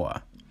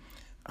power.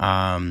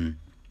 But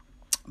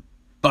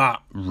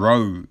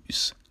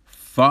Rose.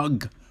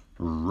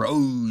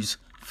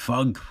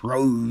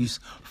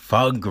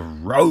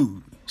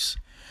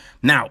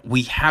 Now,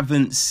 we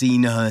haven't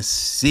seen her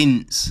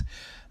since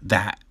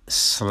that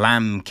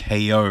slam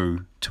KO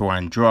to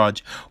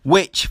Andrade,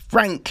 which,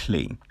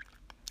 frankly,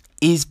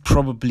 is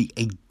probably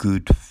a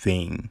good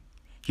thing.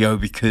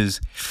 Because,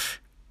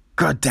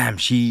 goddamn,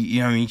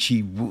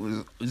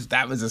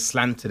 that was a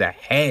slam to the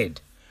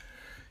head.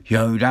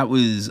 That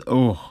was,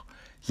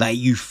 like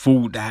you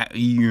thought that,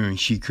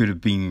 she could have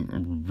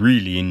been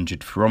really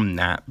injured from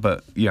that,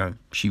 but,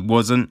 she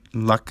wasn't,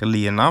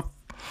 luckily enough.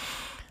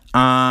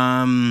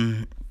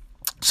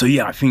 So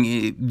yeah, I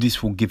think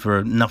this will give her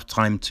enough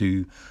time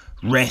to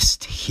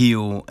rest,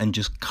 heal, and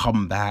just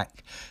come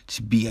back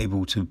to be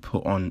able to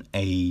put on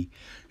a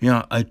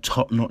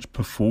top-notch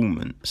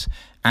performance.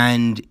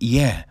 And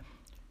yeah,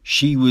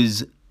 she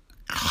was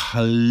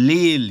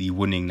clearly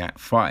winning that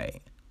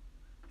fight.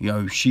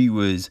 She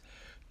was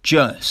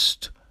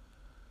just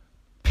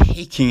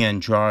picking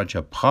Andrade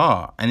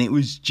apart, and it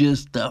was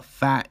just the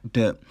fact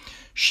that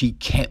she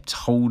kept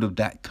hold of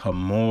that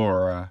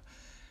Kimura,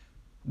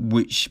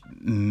 which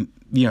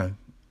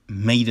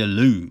made her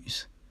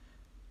lose.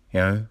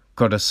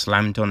 Got her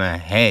slammed on her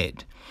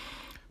head.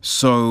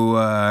 So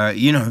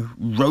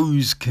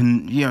Rose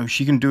can,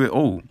 she can do it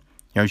all.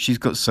 She's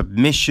got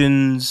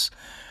submissions,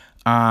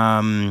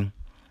 not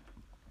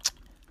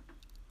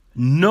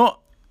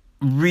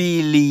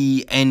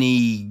really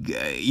any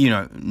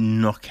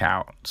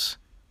knockouts,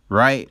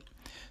 right?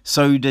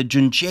 So the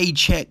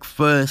Jędrzejczyk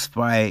first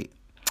fight,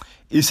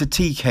 it's a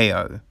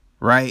TKO,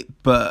 right?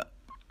 But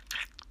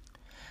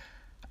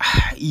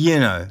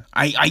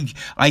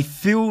I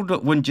feel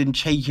that when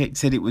Jędrzejczyk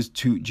said it was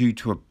due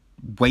to a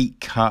weight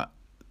cut,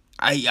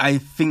 I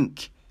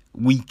think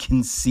we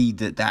can see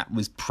that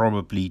was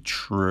probably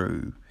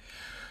true.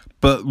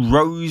 But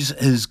Rose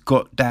has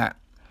got that,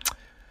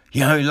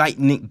 like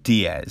Nick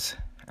Diaz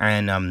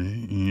and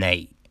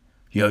Nate,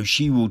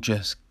 she will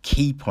just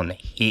keep on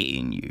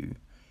hitting you.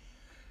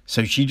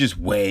 So she just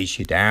wears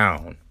you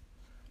down,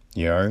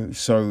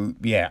 So,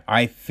 yeah,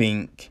 I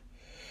think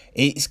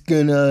it's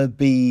gonna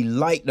be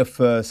like the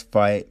first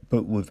fight,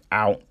 but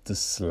without the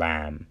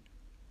slam.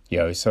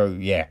 So,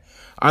 yeah,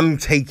 I'm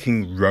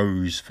taking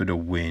Rose for the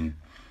win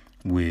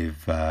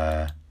with,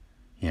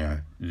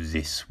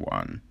 this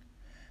one.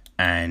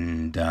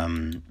 And,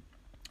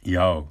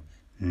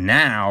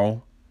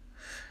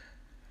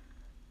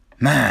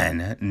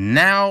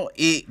 now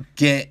it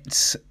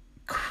gets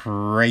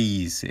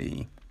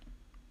crazy.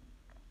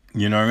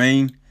 You know what I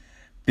mean?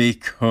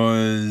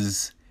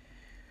 Because,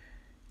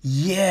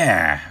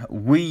 yeah,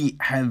 we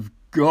have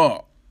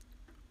got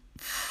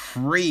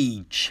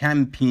 3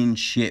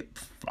 championship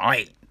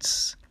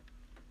fights.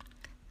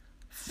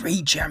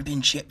 3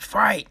 championship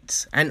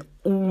fights. And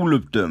all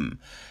of them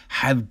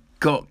have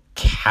got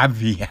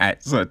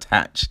caveats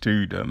attached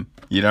to them.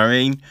 You know what I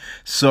mean?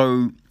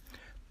 So,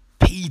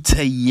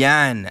 Petr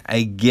Yan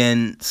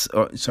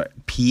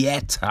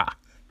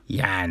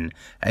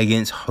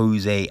against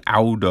Jose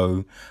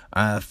Aldo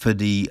for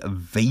the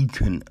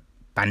vacant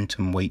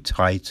bantamweight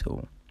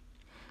title.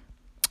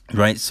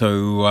 Right,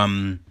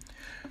 so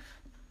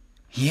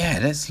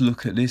let's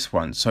look at this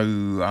one.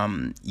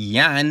 So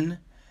Yan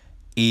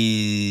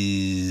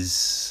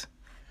is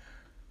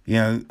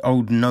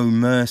old No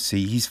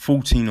Mercy. He's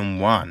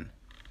 14-1,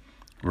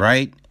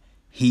 right?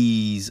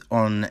 He's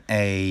on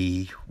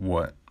a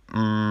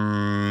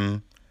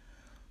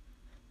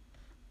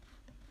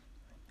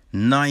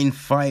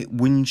 9-fight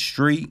win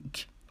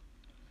streak.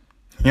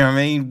 You know what I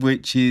mean?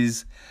 Which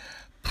is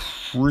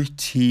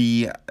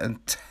pretty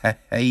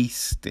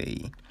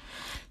tasty.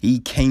 He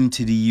came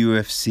to the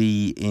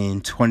UFC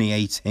in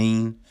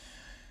 2018.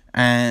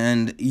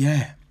 And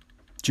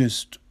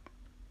just,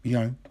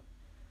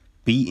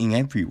 beating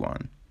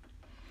everyone.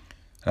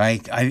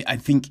 Like, I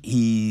think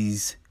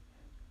his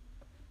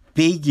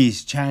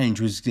biggest challenge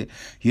was,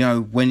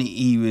 when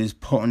he was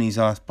put on his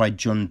ass by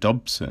John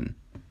Dobson.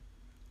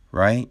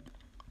 Right?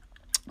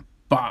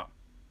 But,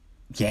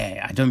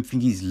 I don't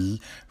think he's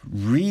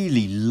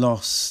really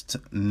lost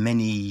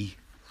many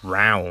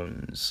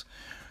rounds,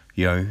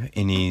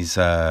 in his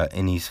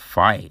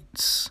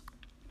fights.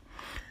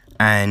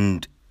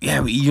 And,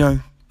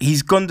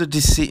 he's gone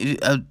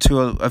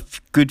to a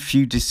good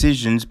few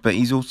decisions, but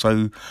he's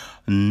also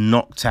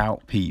knocked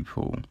out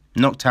people.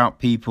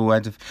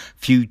 Had a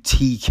few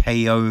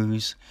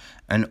TKOs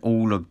and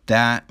all of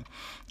that.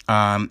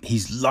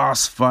 His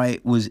last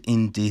fight was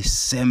in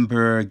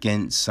December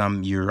against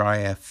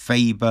Uriah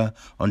Faber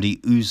on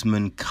the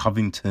Usman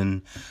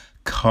Covington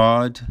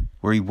card,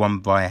 where he won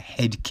by a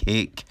head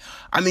kick.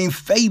 I mean,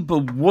 Faber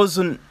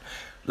wasn't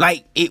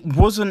Like, it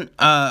wasn't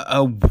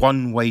a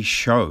one-way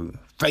show.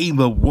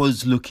 Faber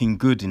was looking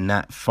good in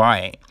that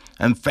fight,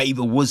 and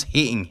Faber was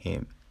hitting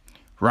him,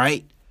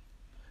 right?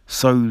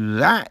 So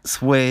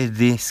that's where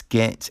this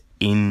gets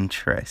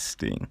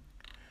interesting.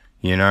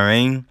 You know what I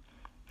mean?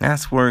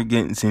 That's where it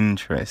gets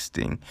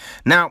interesting.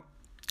 Now,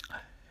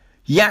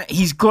 yeah,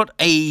 he's got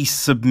a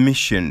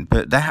submission,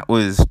 but that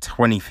was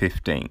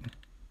 2015,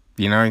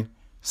 you know?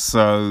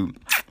 So,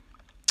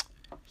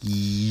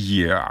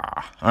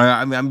 yeah.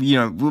 I mean, you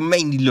know, we're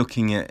mainly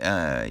looking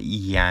at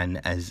Yan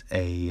as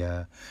a, you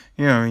know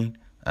what I mean?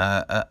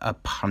 A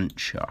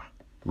puncher,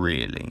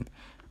 really.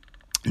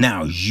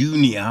 Now,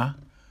 Junior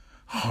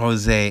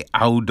Jose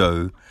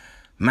Aldo,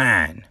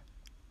 man,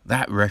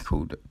 that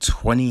record,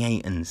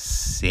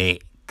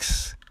 28-6.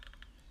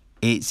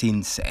 It's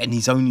insane. And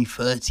he's only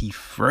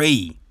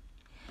 33.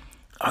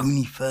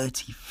 Only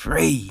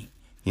 33.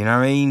 You know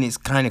what I mean? It's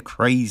kind of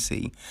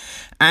crazy.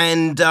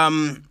 And,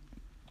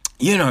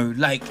 you know,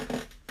 like,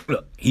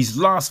 look, his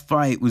last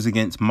fight was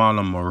against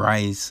Marlon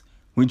Moraes,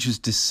 which was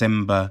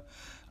December.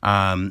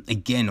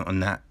 Again,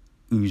 on that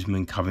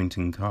Usman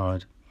Covington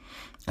card.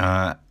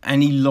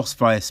 And he lost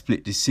via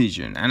split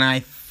decision. And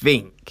I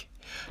think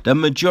the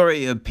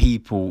majority of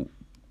people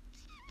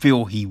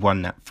feel he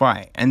won that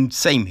fight. And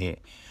same here.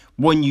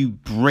 When you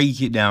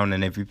break it down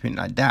and everything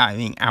like that, I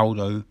think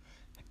Aldo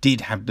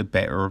did have the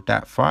better of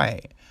that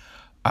fight.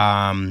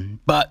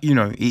 But, you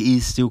know, it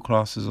is still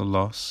classed as a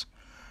loss,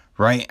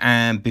 right?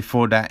 And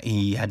before that,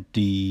 he had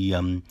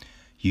the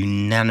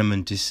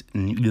unanimous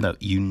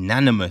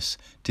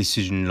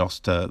decision loss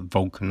to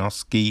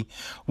Volkanovski,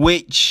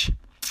 which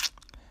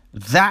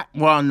that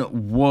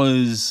one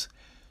was,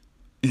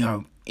 you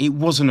know, it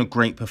wasn't a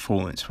great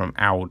performance from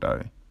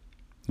Aldo,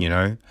 you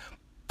know.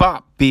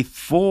 But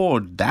before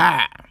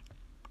that,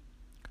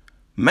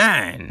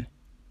 man,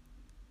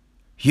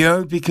 you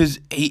know, because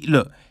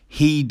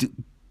he'd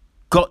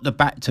got the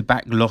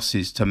back-to-back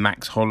losses to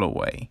Max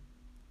Holloway,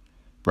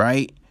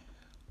 right?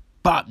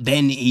 But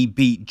then he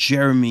beat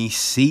Jeremy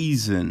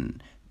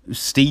Stevens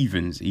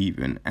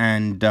even,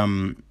 and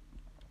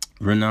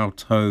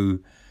Ronaldo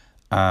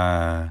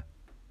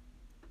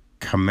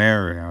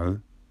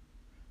Camaro.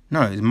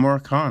 No, it's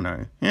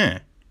Moricano. Yeah,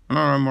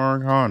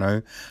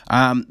 Moricano.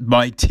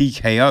 By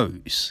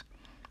TKOs,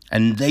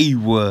 and they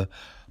were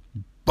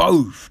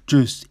both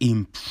just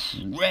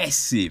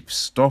impressive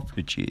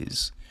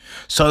stoppages.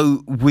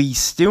 So we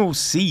still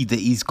see that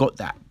he's got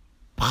that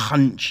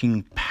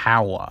punching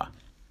power,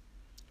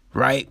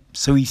 right?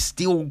 So he's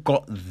still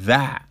got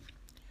that.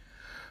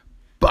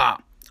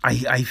 But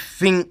I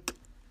think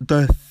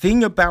the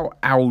thing about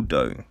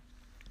Aldo,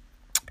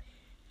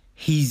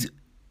 he's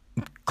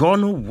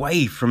gone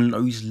away from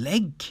those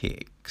leg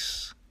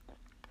kicks.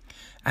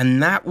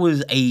 And that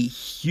was a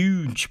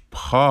huge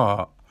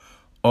part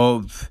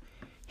of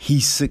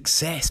his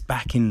success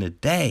back in the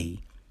day.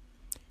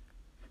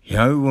 You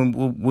know,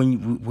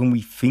 when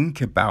we think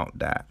about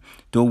that,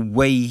 the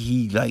way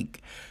he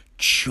like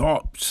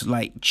chopped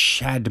like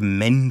Chad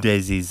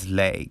Mendez's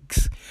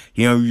legs,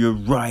 you know,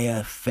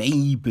 Uriah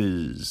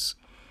Faber's,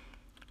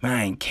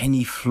 man,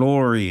 Kenny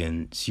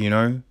Florian's, you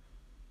know,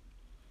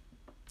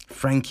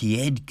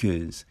 Frankie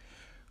Edgar's.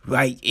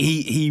 Like,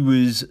 he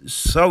was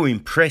so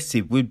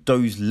impressive with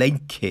those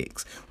leg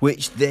kicks,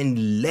 which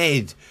then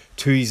led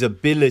to his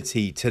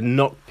ability to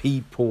knock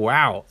people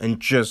out and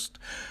just,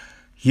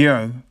 you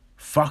know,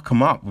 fuck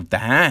them up with the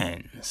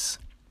hands.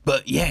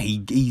 But yeah,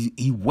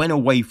 he went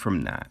away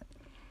from that.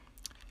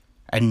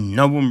 And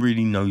no one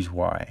really knows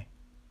why.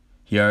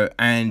 You know,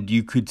 and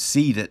you could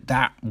see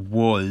that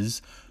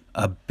was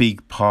a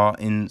big part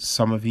in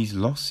some of his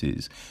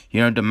losses.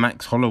 You know, the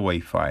Max Holloway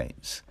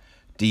fights,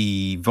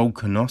 the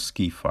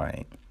Volkanovski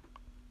fight,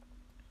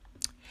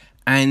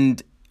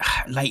 and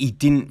like he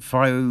didn't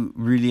throw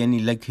really any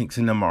leg kicks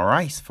in the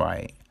Moraes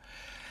fight.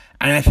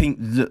 And I think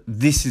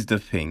this is the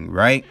thing,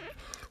 right?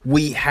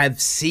 We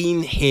have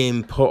seen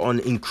him put on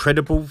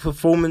incredible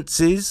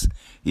performances,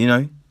 you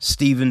know,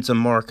 Stevens and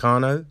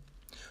Moricano,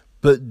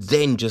 but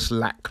then just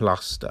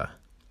lackluster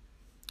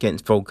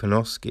against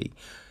Volkanovski.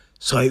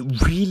 So it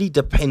really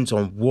depends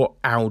on what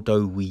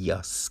Aldo we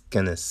are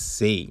gonna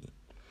see.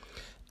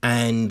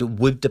 And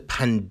with the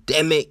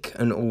pandemic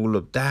and all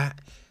of that,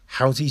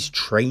 how's his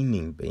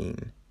training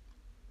been?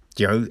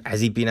 You know,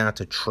 has he been able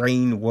to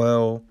train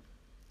well?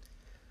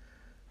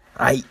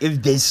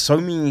 If there's so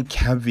many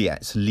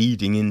caveats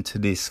leading into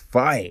this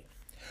fight.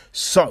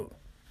 So,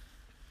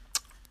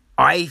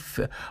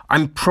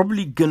 I'm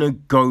probably going to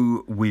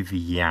go with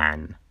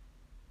Yan,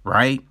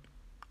 right?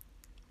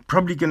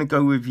 Probably going to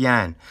go with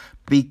Yan.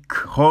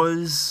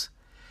 Because,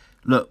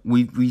 look,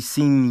 we've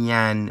seen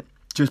Yan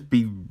just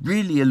be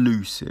really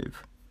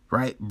elusive,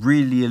 right?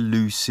 Really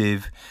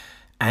elusive,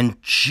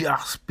 and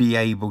just be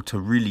able to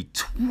really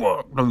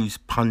twerk those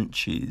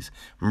punches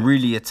and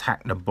really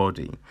attack the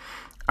body,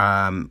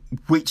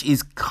 which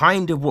is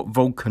kind of what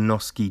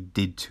Volkanovski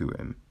did to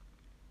him,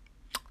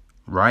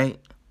 right?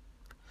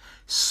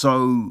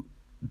 So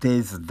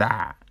there's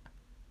that.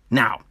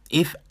 Now,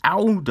 if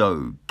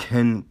Aldo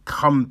can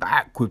come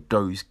back with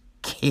those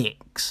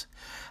kicks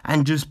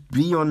and just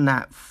be on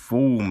that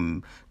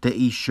form that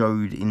he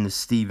showed in the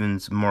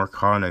Stevens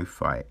Moicano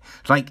fight.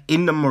 Like,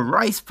 in the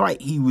Moraes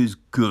fight, he was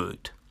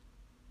good,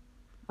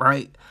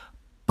 right?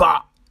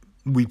 But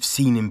we've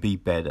seen him be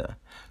better.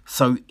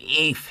 So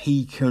if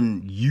he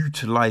can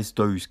utilize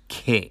those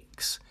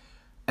kicks,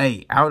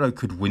 hey, Aldo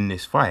could win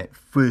this fight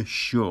for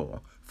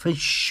sure. For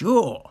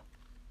sure.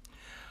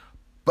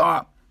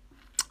 But,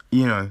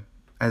 you know,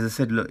 as I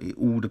said, look, it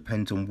all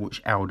depends on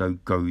which Aldo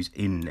goes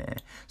in there.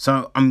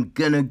 So I'm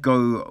going to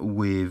go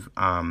with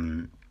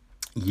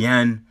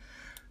Yan,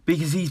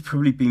 because he's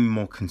probably been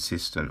more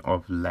consistent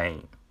of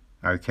late.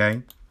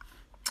 Okay?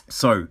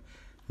 So,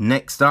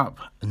 next up,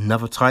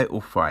 another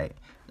title fight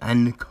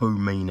and the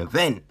co-main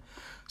event.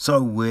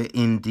 So we're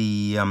in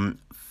the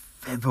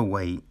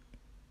featherweight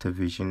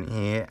division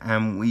here,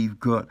 and we've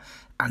got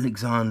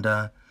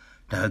Alexander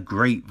the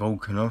Great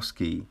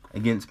Volkanovski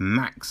against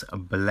Max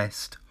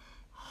Blessed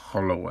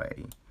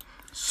Holloway.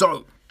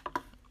 So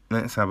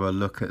let's have a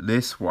look at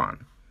this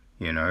one.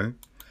 You know,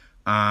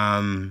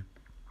 the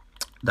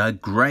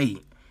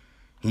Great,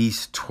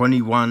 he's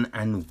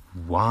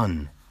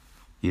 21-1.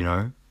 You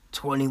know,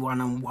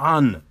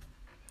 21-1.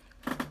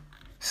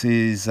 This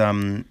is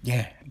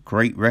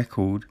great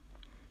record.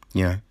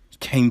 You know, he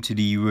came to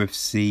the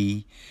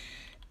UFC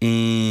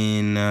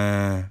in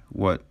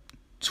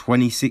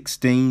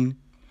 2016,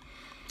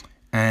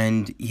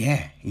 and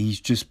yeah,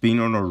 he's just been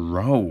on a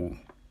roll.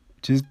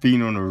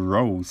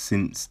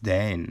 Since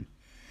then.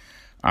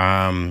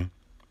 And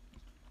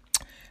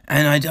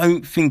I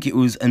don't think it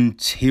was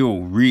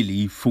until really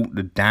he fought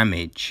the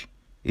damage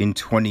in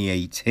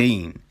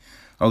 2018,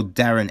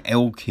 Darren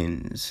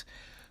Elkins,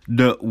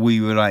 that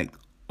we were like,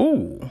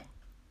 oh,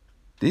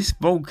 this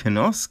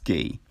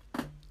Volkanovski,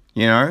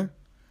 you know,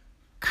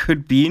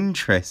 could be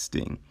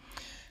interesting.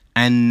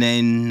 And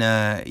then,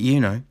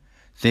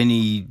 then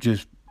he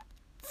just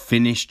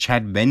finished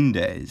Chad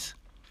Mendes,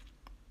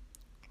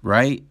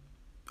 right?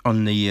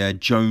 On the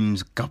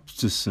Jones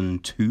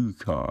Gustafsson 2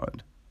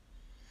 card.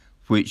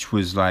 Which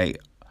was like,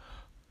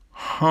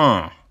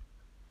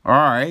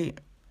 alright,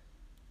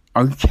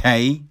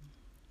 okay,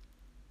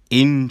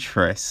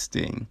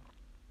 interesting.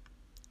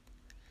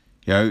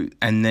 You know,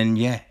 and then,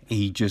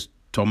 he just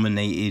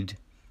dominated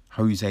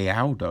Jose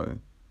Aldo,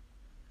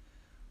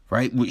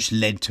 right? Which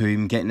led to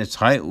him getting a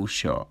title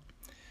shot.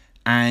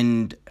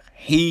 And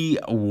he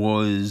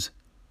was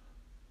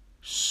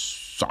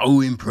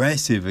so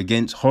impressive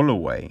against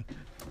Holloway.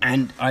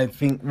 And I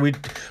think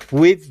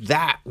with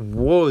that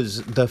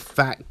was the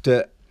fact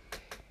that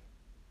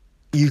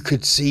you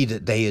could see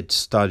that they had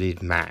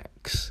studied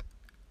Max.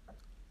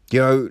 You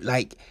know,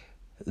 like,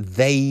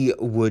 they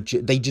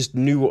just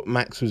knew what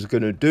Max was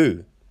going to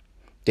do.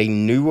 They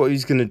knew what he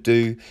was going to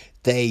do.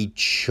 They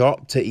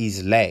chopped at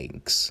his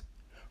legs,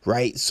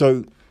 right?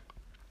 So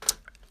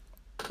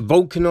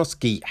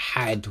Volkanovski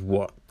had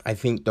I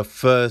think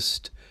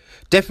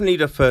definitely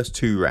the first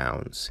 2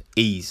 rounds,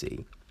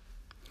 easy.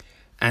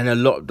 And a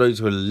lot of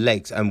those were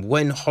legs. And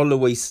when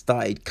Holloway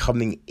started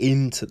coming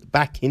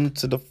back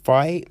into the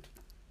fight,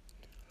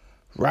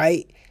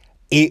 right,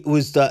 it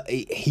was that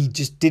he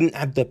just didn't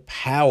have the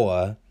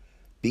power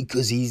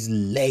because his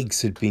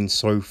legs had been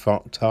so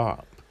fucked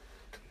up,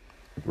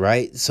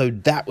 right? So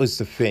that was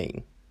the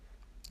thing,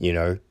 you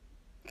know.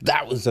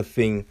 That was the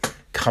thing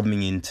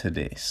coming into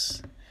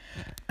this.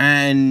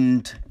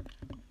 And,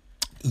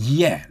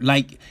 yeah,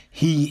 like,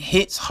 he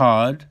hits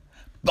hard.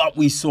 But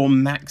we saw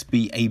Max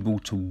be able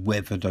to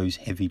weather those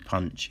heavy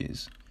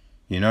punches,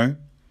 you know?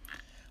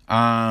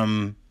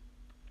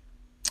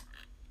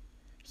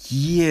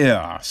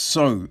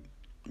 So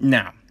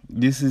now,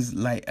 this is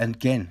like,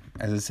 again,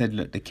 as I said,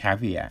 look, the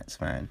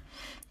caveats, man.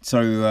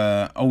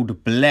 So,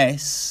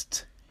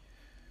 Blessed,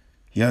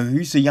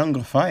 who's the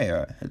younger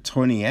fighter at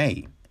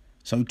 28?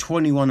 So,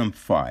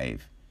 21-5,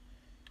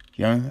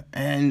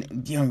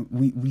 and,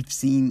 we've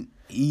seen,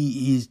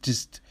 he's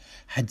just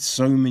had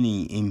so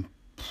many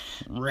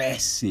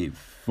impressive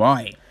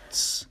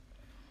fights,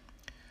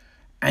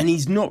 and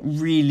he's not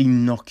really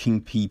knocking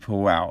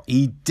people out.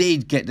 He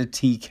did get the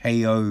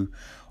TKO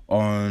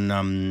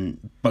on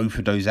both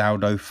of those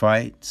Aldo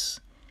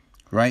fights,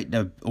 right?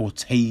 The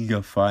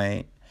Ortega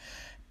fight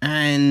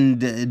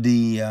and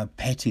the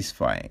Pettis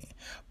fight,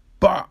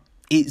 but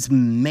it's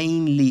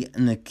mainly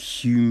an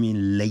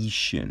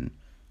accumulation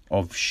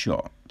of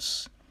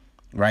shots,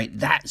 right?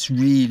 That's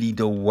really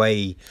the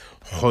way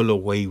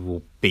Holloway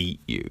will beat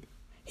you.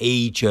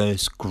 He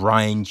just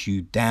grinds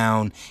you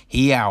down.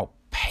 He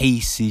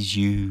outpaces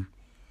you.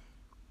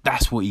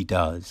 That's what he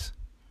does.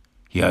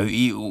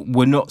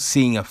 We're not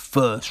seeing a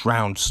first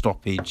round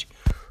stoppage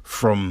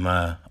from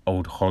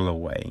old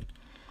Holloway.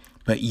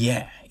 But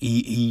yeah,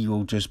 he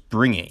will just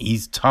bring it.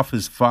 He's tough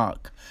as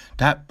fuck.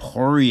 That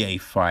Poirier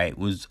fight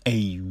was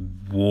a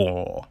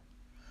war.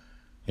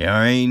 You know what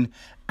I mean?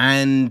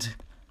 And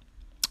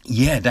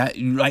yeah,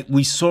 that, like,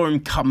 we saw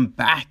him come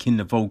back in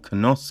the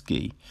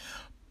Volkanovski.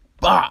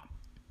 But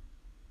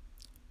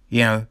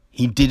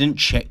he didn't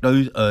check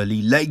those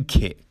early leg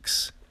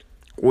kicks,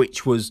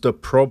 which was the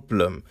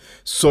problem.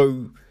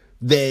 So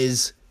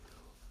There's,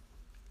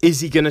 is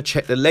he going to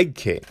check the leg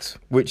kicks,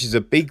 which is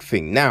a big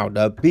thing. Now,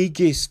 the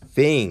biggest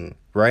thing,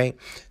 right?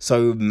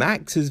 So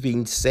Max has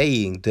been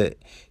saying that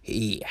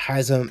he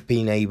hasn't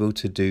been able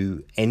to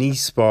do any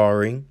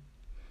sparring,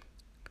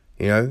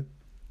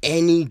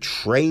 any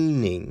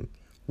training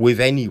with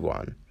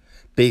anyone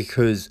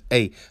because,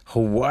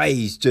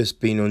 Hawaii's just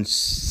been on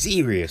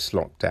serious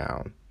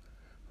lockdown,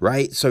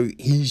 right? So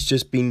he's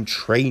just been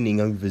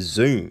training over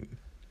Zoom.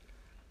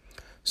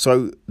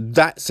 So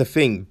that's the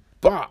thing.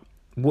 But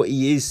what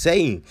he is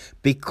saying,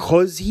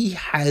 because he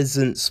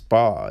hasn't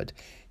sparred,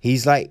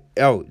 he's like,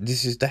 oh,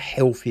 this is the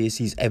healthiest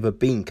he's ever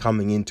been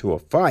coming into a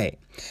fight.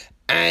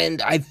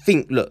 And I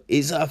think, look,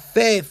 it's a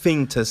fair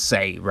thing to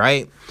say,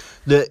 right?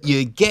 That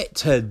you get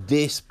to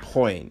this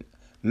point,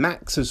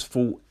 Max has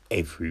fought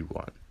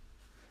everyone.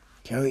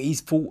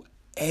 He's fought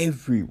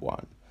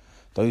everyone.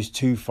 Those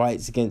 2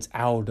 fights against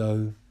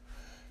Aldo,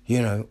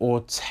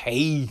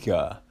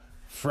 Ortega,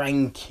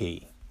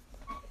 Frankie.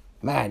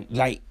 Man,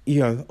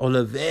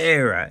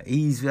 Oliveira,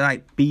 he's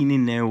been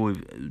in there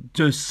with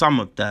just some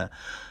of the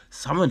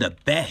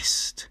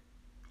best.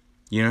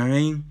 You know what I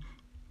mean?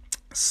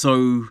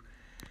 So,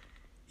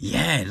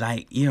 yeah,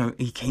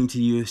 he came to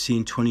the UFC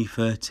in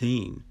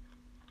 2013.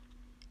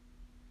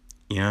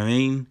 You know what I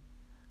mean?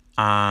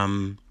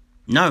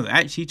 No,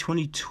 actually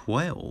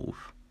 2012.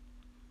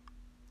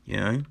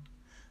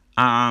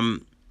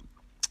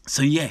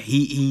 So yeah,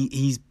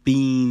 he's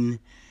been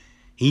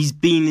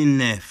in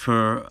there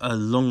for a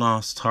long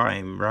ass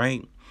time,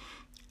 right?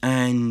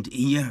 And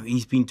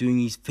he's been doing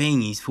his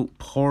thing. He's fought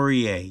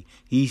Poirier,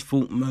 he's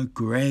fought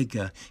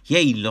McGregor. Yeah,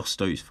 he lost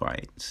those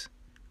fights,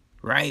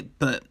 right?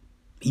 But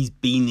he's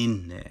been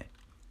in there,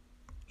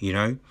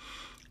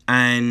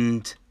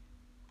 and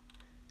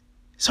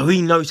so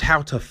he knows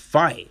how to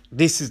fight.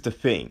 This is the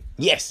thing.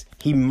 Yes,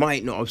 he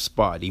might not have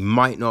sparred. He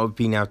might not have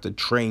been able to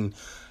train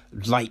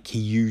like he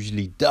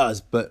usually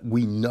does, but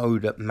we know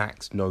that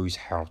Max knows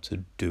how to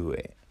do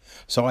it.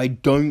 So I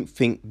don't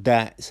think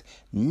that's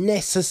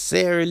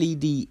necessarily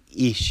the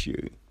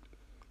issue.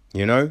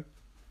 I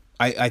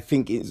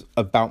think it's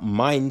about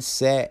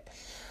mindset,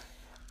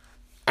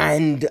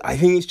 and I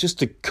think it's just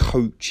the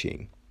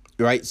coaching,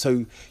 right?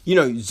 So,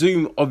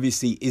 Zoom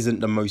obviously isn't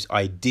the most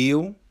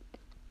ideal,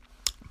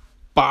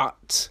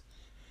 but,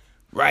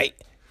 right,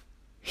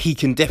 he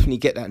can definitely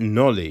get that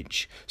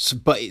knowledge. So,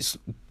 but it's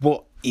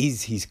what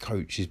is his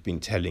coach has been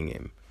telling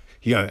him.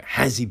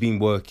 Has he been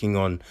working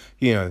on,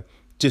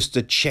 just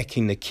the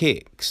checking the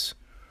kicks,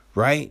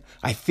 right?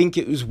 I think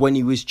it was when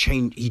he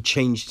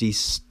changed his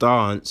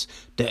stance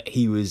that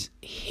he was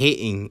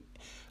hitting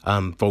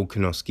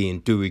Volkanovski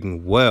and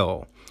doing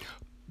well.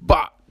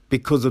 But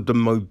because of the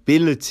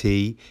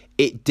mobility,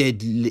 it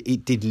did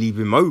leave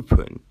him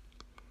open,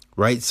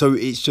 right? So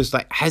it's just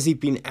has he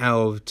been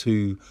able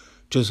to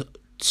just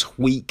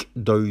tweak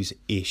those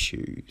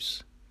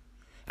issues?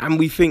 And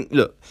we think,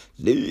 look,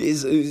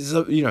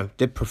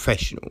 they're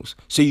professionals.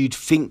 So you'd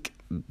think,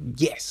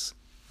 yes,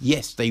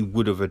 they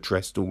would have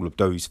addressed all of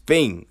those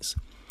things.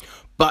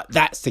 But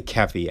that's the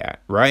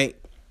caveat, right?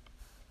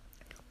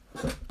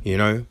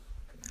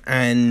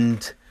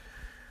 And,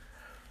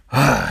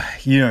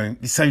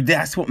 so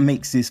that's what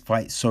makes this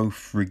fight so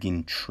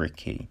friggin'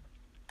 tricky.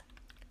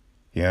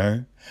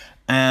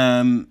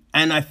 And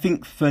I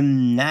think for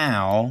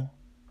now,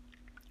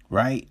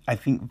 right?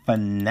 I'm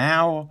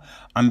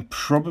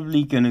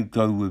probably going to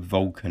go with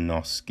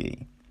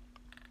Volkanovski.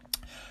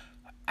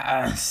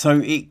 So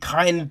it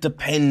kind of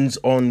depends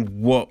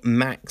on what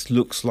Max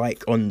looks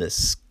like on the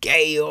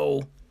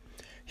scale.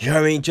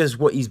 Just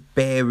what his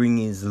bearing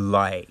is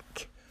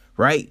like,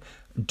 right?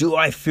 Do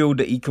I feel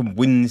that he can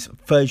win this?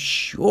 For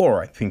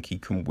sure, I think he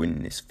can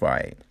win this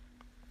fight.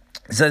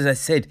 So as I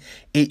said,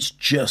 it's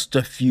just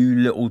a few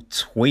little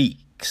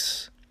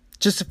tweaks.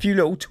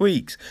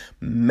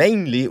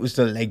 Mainly, it was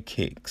the leg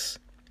kicks.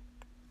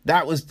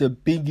 That was the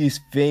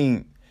biggest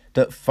thing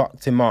that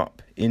fucked him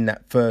up in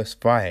that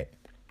first fight.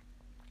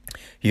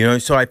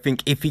 So I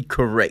think if he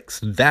corrects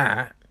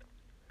that,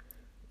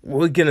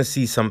 we're going to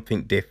see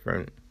something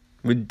different.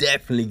 We're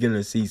definitely going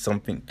to see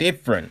something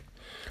different.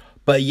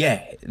 But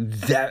yeah,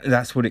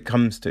 that's what it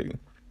comes to,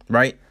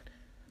 right?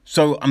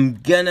 So I'm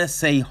going to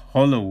say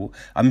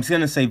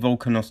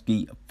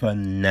Volkanovski for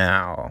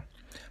now.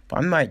 But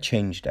I might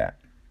change that.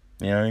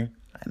 I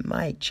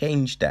might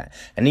change that.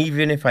 And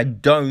even if I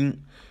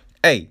don't,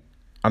 I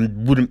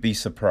wouldn't be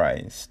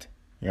surprised.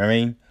 You know what I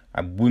mean? I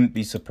wouldn't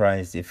be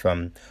surprised if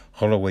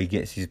Holloway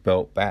gets his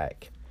belt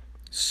back.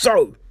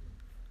 So,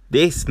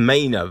 this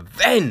main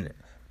event,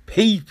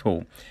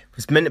 people,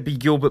 was meant to be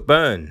Gilbert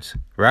Burns,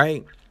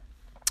 right?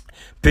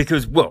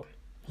 Because,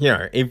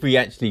 if we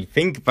actually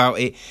think about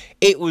it,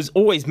 it was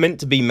always meant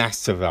to be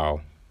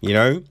Masvidal,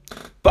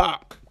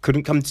 But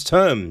couldn't come to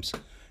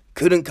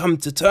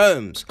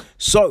terms.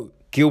 So,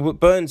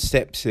 Gilbert Burns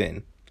steps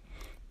in.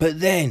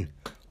 But then,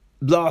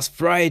 last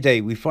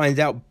Friday, we find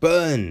out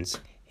Burns,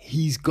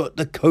 he's got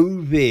the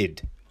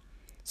COVID.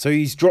 So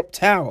he's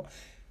dropped out.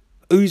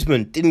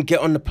 Usman didn't get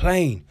on the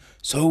plane.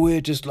 So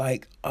we're just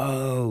like,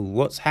 oh,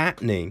 what's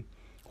happening?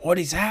 What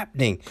is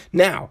happening?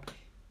 Now,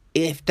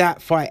 if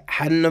that fight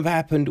hadn't have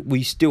happened,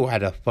 we still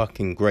had a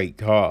fucking great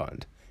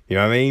card. You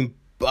know what I mean?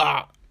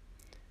 But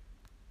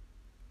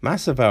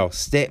Masvidal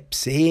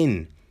steps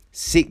in.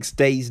 6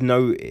 days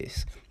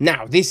notice.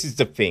 Now, this is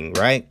the thing,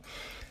 right?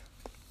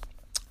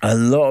 A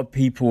lot of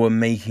people are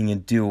making a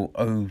deal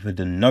over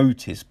the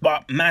notice.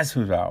 But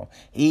Masvidal,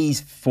 he's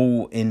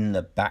fought in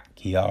the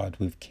backyard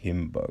with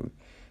Kimbo.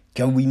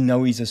 So we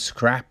know he's a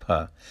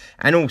scrapper.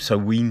 And also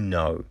we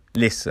know,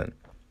 listen,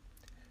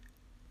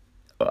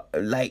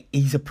 like,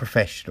 he's a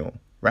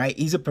professional, right?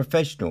 He's a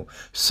professional.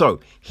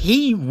 So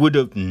he would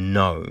have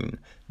known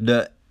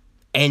that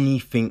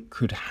anything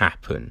could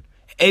happen.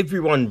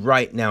 Everyone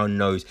right now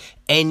knows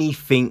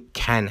anything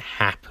can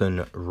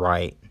happen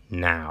right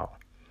now.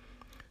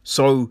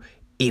 So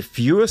if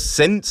you're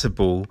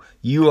sensible,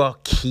 you are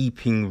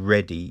keeping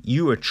ready.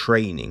 You are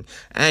training.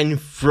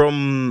 And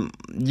from,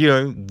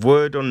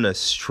 word on the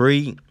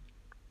street,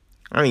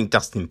 I mean,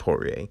 Dustin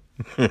Poirier.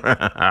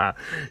 But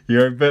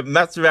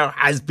Masvidal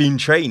has been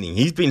training.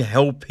 He's been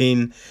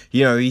helping,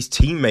 his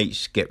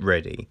teammates get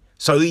ready.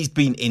 So he's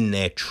been in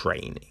there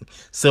training.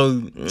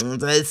 So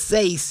let's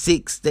say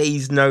 6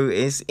 days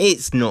notice.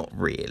 It's not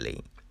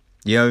really.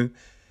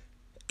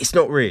 It's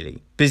not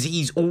really. Because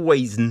he's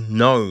always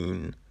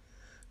known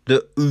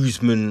that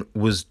Usman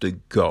was the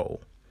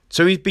goal.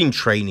 So he's been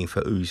training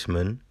for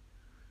Usman.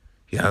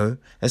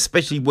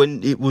 Especially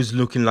when it was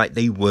looking like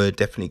they were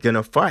definitely going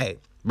to fight.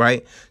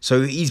 Right?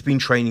 So he's been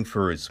training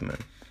for Usman.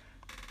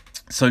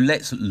 So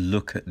let's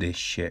look at this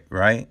shit,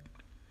 right?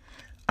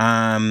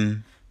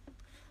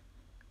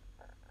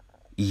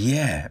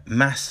 Yeah,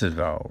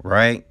 Masvidal,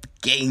 right?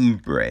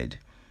 Gamebred.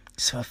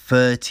 It's for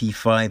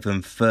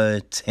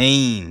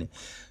 35-13.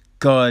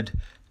 God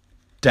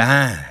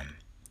damn.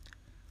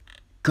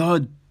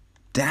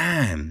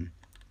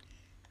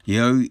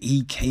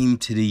 He came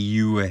to the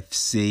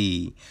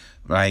UFC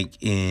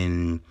like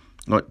in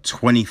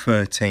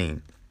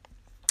 2013.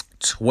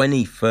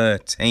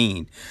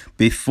 2013.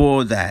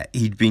 Before that,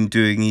 he'd been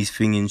doing his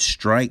thing in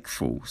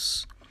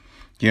Strikeforce.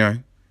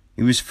 He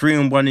was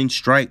 3-1 in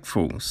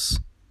Strikeforce.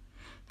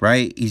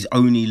 Right? His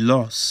only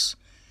loss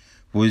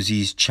was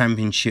his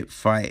championship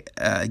fight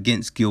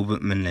against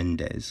Gilbert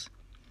Melendez.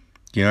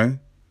 But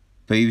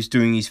he was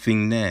doing his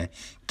thing there.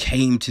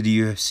 Came to the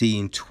UFC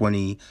in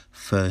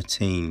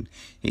 2013.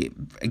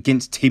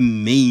 Against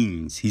Tim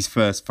Means, his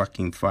first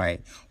fucking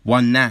fight.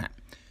 Won that.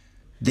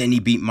 Then he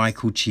beat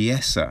Michael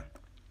Chiesa.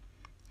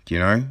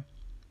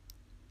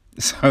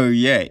 So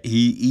yeah,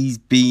 he's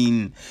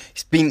been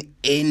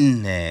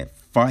in there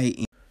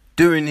fighting,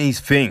 doing his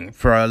thing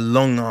for a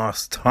long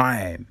ass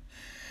time.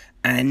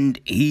 And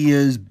he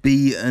has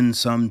beaten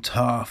some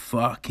tough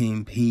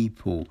fucking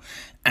people.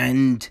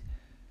 And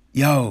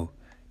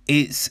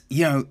it's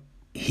he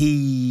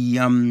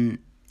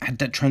had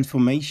that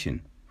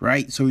transformation,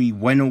 right? So he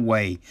went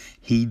away.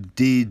 He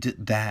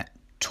did that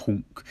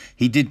talk.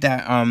 He did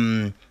that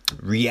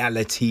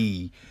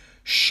reality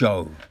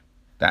show.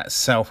 That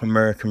South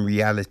American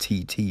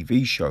reality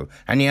TV show.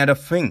 And he had a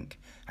think.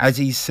 As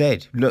he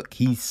said, look,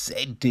 he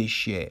said this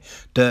shit.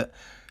 That,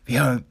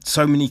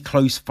 so many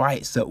close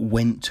fights that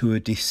went to a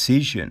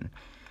decision.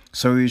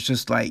 So he was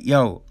just like,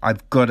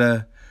 I've got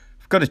to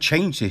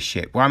change this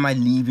shit. Why am I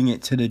leaving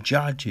it to the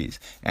judges?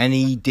 And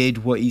he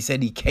did what he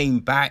said. He came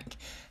back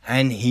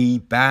and he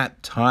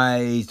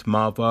baptized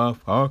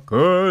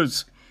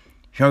motherfuckers.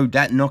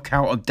 That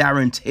knockout of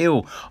Darren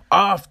Till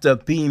after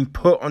being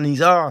put on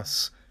his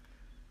ass.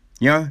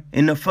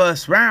 In the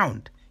first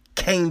round,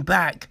 came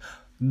back,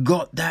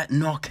 got that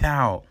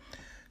knockout.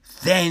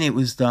 Then it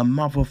was the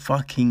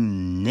motherfucking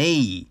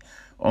knee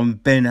on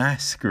Ben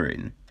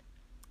Askren.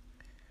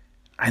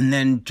 And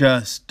then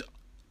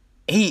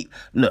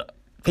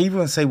people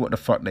can say what the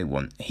fuck they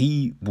want.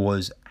 He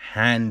was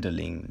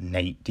handling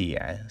Nate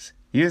Diaz.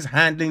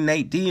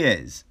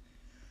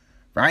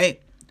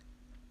 Right?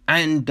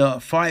 And the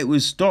fight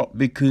was stopped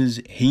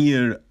because he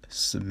had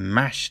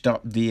smashed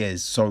up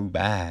Diaz so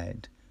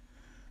bad.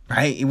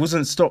 Right? It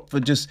wasn't stopped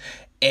for just,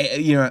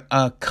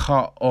 a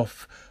cut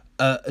off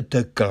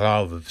the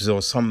gloves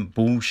or some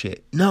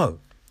bullshit. No.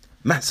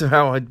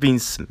 Masvidal had been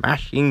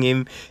smashing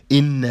him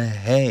in the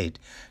head.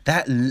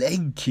 That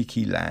leg kick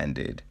he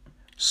landed.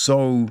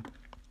 So,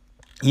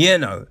 we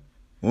know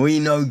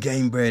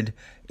Gamebred,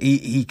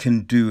 he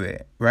can do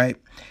it, right?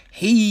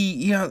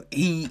 He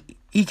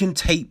can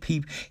take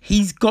people.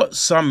 He's got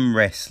some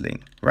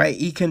wrestling, right?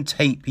 He can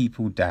take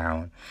people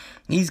down.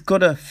 He's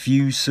got a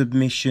few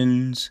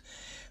submissions.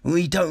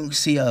 We don't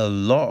see a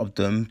lot of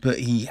them, but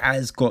he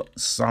has got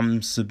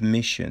some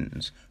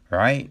submissions,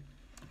 right?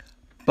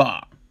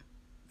 But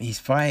he's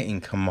fighting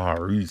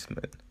Kamaru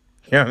Usman.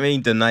 You know what I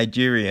mean? The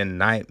Nigerian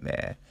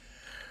Nightmare,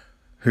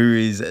 who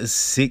is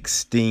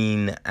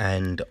 16-1.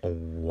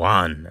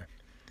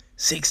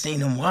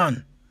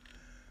 16-1,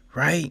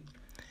 right?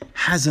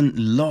 Hasn't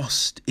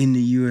lost in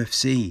the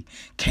UFC.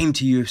 Came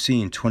to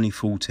UFC in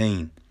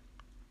 2014.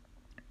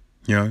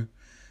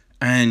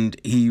 And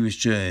he was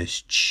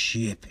just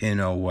chipping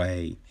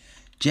away,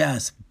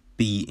 just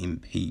beating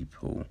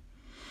people.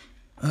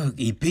 Oh,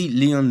 he beat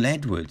Leon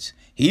Edwards.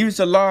 He was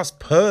the last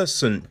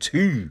person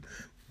to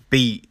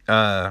beat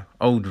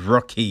old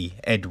Rocky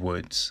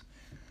Edwards.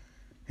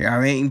 You know what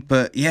I mean?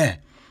 But yeah,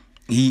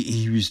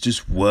 he was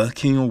just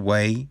working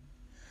away.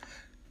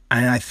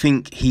 And I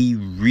think he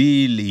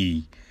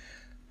really,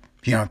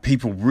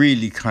 people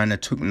really kind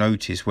of took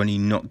notice when he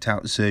knocked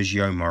out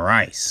Sergio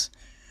Moraes.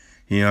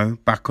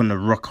 Back on the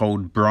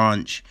Rockhold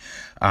Branch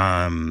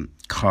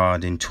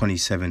card in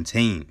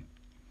 2017.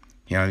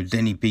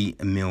 Then he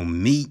beat Emil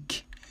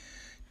Meek,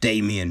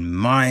 Damian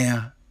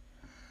Maia,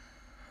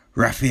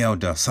 Rafael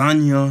dos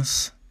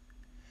Anjos,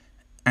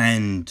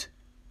 and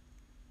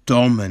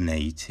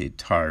dominated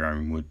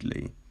Tyron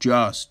Woodley.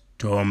 Just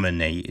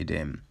dominated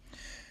him.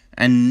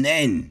 And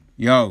then,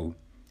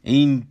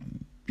 he,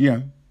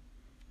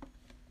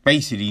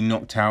 basically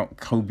knocked out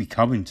Colby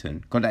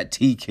Covington. Got that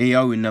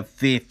TKO in the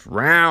 5th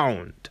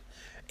round.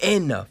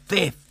 In the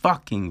 5th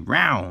fucking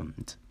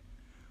round.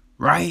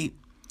 Right?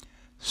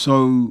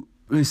 So,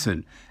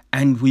 listen.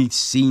 And we've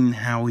seen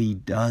how he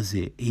does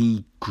it.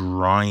 He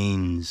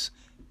grinds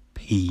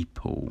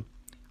people.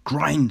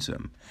 Grinds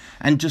them.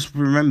 And just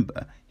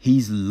remember,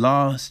 his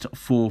last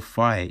 4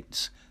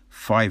 fights,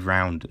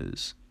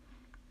 5-rounders.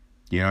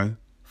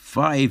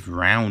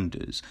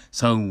 5-rounders.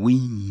 So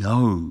we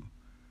know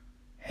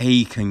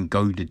he can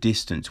go the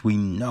distance. We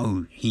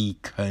know he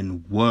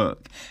can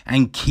work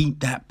and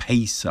keep that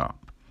pace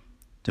up.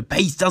 The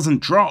pace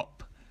doesn't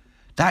drop.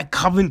 That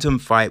Covington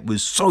fight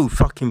was so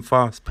fucking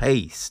fast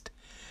paced.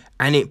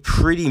 And it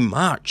pretty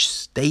much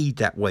stayed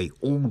that way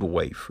all the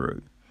way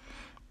through.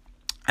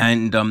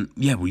 And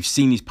we've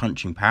seen his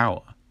punching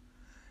power.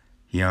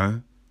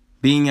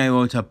 Being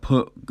able to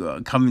put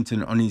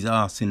Covington on his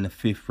ass in the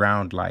 5th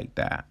round like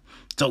that.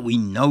 So we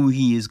know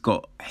he has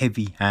got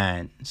heavy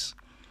hands,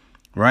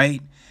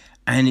 right?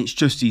 And it's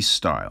just his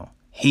style.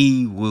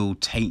 He will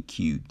take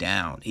you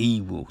down.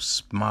 He will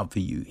smother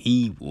you.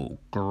 He will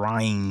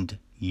grind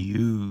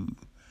you.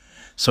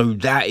 So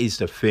that is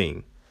the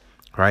thing,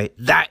 right?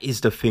 That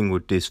is the thing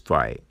with this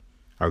fight,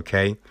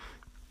 okay?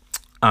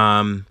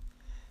 And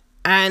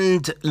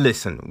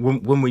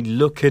listen, when we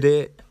look at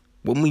it,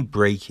 when we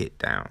break it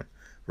down,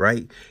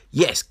 right?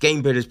 Yes,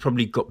 Gamebred has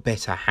probably got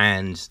better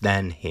hands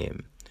than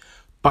him.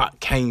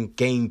 But can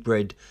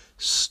Gamebred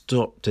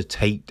stop the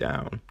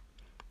takedown?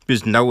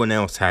 Because no one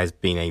else has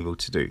been able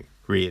to do,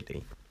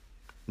 really.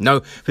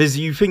 No, because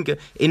you think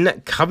in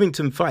that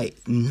Covington fight,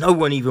 no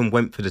one even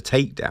went for the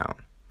takedown,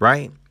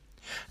 right?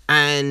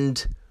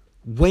 And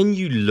when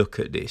you look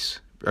at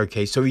this,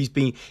 okay, so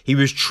he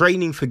was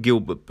training for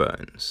Gilbert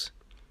Burns,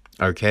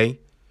 okay?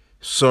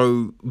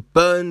 So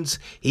Burns,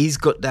 he's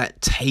got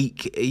that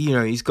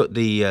he's got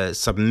the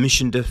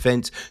submission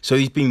defense, so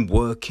he's been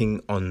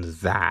working on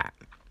that.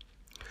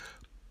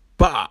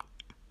 But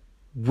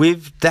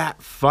with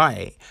that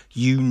fight,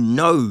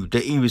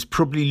 that he was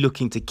probably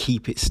looking to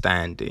keep it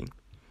standing,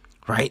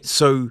 right?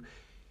 So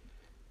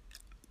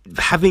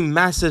having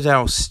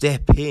Masvidal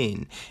step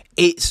in,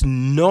 it's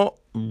not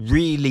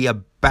really a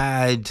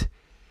bad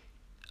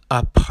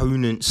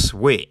opponent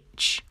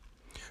switch.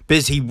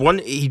 Because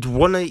he'd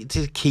wanted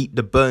to keep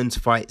the Burns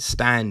fight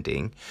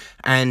standing,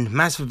 and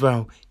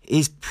Masvidal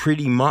is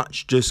pretty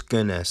much just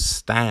gonna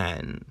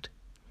stand.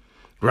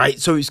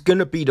 Right, so it's going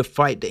to be the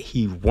fight that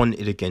he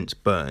wanted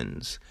against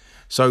Burns.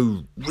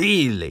 So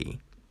really,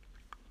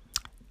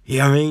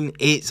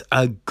 it's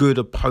a good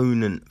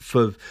opponent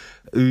for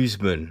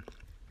Usman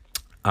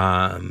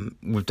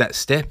with that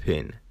step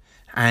in.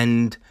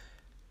 And,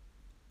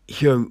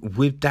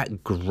 with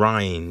that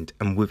grind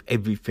and with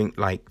everything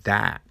like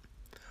that,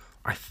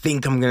 I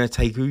think I'm going to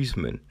take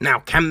Usman. Now,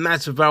 can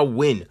Masvidal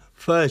win?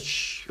 For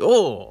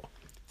sure.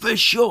 For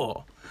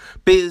sure.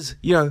 Because,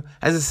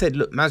 as I said,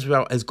 look,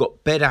 Masvidal has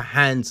got better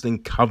hands than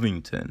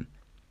Covington.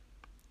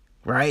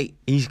 Right?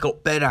 He's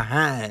got better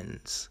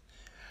hands.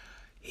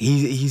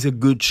 He's a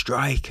good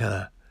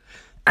striker.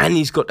 And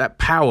he's got that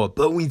power.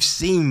 But we've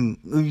seen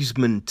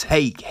Usman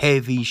take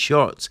heavy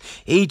shots.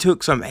 He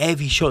took some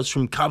heavy shots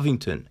from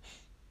Covington.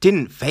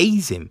 Didn't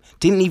faze him.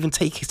 Didn't even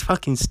take his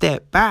fucking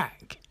step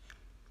back.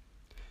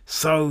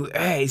 So,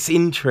 it's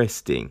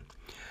interesting.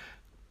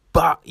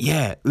 But,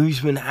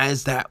 Usman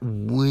has that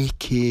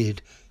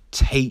wicked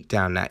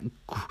takedown,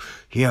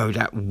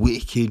 that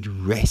wicked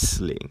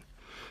wrestling.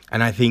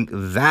 And I think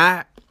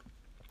that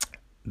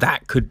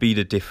could be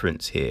the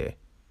difference here.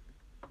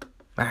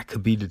 That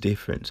could be the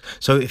difference.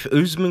 So if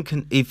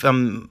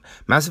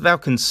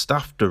Masvidal can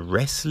stuff the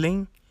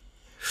wrestling,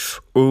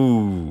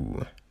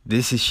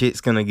 this shit's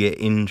gonna get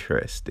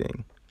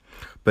interesting.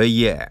 But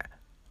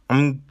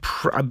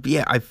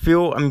I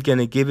feel I'm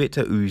gonna give it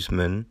to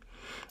Usman.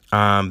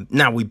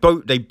 Now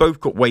they both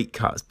got weight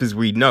cuts, because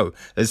we know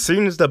as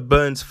soon as the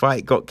Burns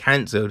fight got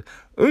cancelled,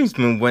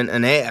 Usman went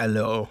and ate a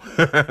little.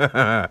 You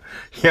know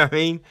what I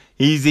mean?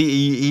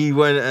 He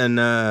went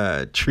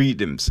and treated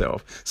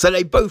himself. So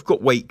they both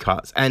got weight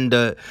cuts, and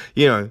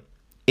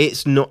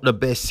it's not the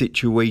best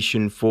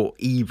situation for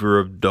either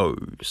of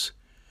those.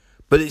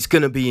 But it's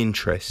gonna be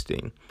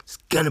interesting. It's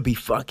gonna be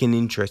fucking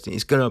interesting.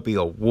 It's gonna be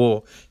a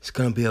war. It's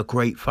gonna be a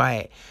great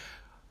fight.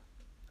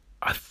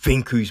 I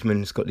think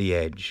Usman's got the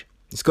edge.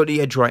 It's got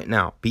the edge right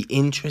now. Be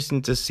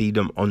interesting to see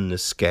them on the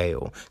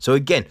scale. So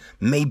again,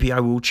 maybe I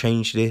will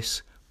change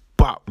this.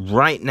 But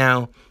right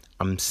now,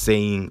 I'm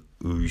saying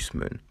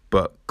Usman.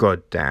 But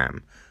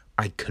goddamn,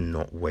 I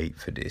cannot wait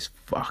for this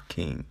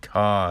fucking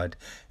card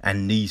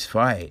and these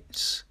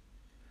fights.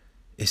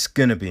 It's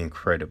gonna be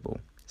incredible.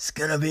 It's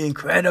gonna be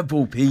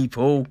incredible,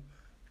 people.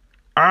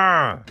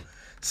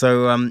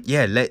 So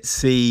let's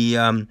see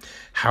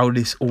how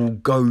this all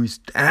goes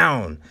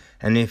down.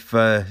 And if,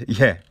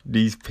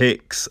 these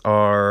picks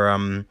are,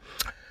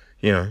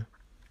 going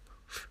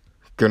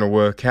to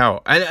work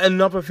out. And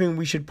another thing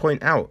we should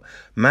point out,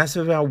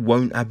 Masvidal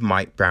won't have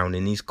Mike Brown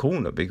in his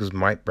corner because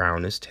Mike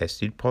Brown has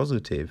tested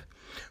positive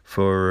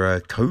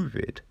for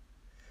COVID.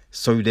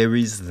 So there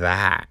is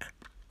that,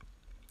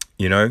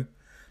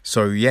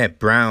 So, yeah,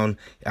 Brown,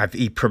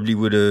 he probably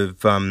would have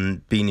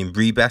been in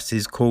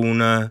Rebas's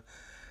corner.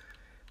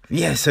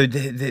 Yeah, so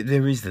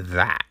there is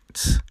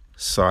that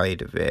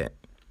side of it.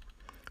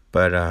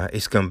 But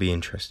it's going to be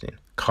interesting.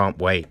 Can't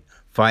wait.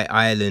 Fight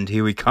Island,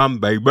 here we come,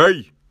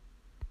 baby.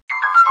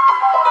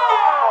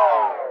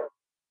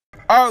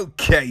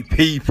 Okay,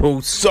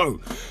 people. So,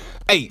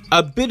 hey,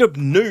 a bit of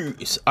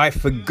news I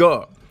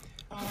forgot.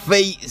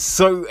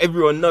 So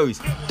everyone knows,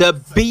 the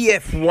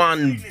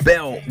BF1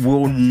 belt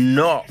will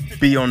not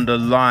be on the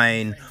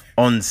line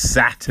on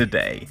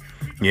Saturday.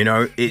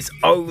 It's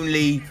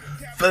only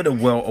for the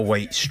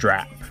welterweight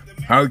strap.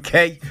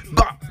 Okay?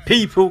 But,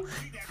 people,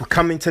 we're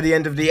coming to the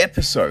end of the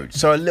episode,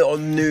 so a little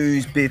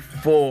news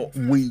before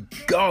we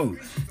go.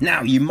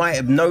 Now, you might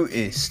have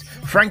noticed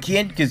Frankie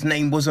Edgar's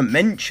name wasn't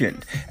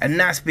mentioned, and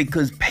that's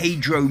because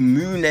Pedro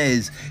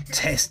Munhoz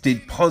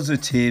tested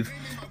positive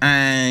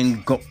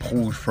and got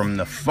pulled from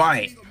the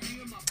fight.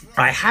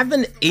 I have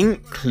an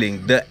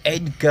inkling that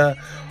Edgar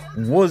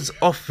was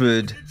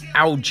offered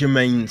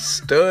Aljamain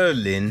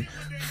Sterling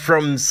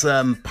from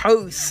some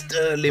posts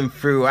Sterling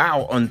threw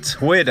out on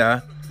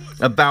Twitter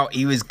about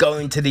he was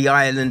going to the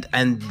island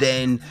and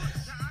then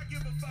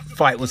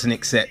fight wasn't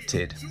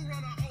accepted.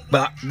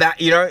 But that,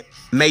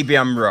 maybe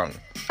I'm wrong.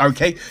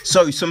 Okay,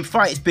 so some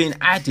fights being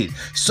added.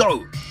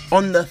 So,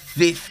 on the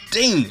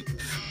 15th,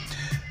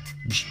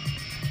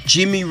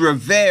 Jimmy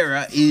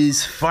Rivera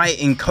is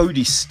fighting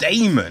Cody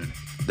Stamann.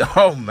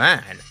 Oh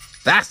man,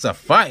 that's a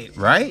fight,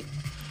 right?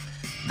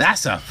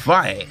 That's a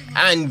fight.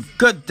 And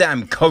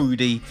goddamn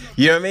Cody,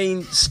 you know what I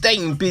mean?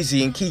 Staying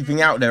busy and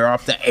keeping out there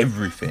after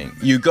everything.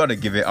 You gotta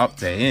give it up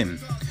to him.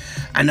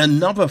 And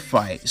another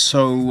fight.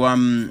 So,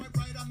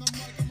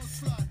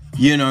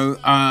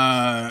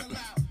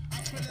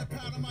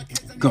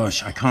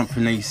 gosh, I can't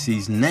pronounce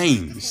these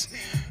names.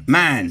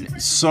 Man,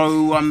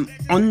 so,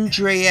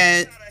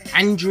 Andreas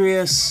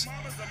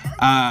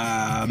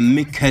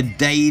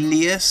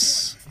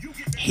Mikadalius,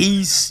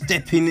 he's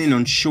stepping in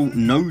on short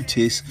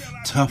notice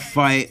to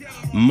fight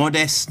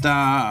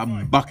Modesta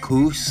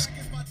Bacusas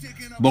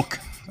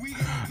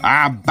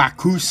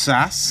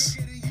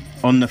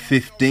on the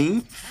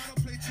 15th.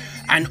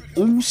 And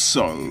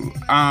also,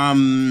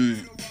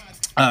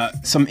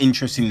 some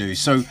interesting news.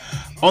 So,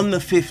 on the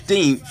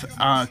 15th,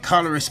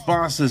 Carla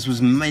Esparza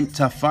was meant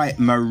to fight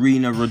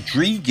Marina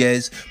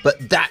Rodriguez,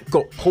 but that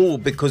got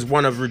pulled because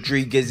one of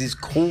Rodriguez's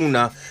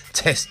corner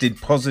tested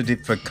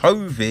positive for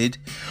COVID.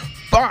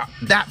 But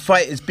that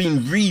fight has been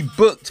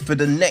rebooked for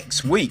the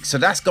next week. So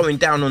that's going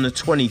down on the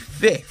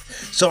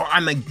 25th. So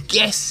I'm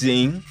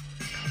guessing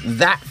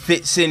that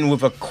fits in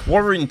with a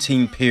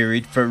quarantine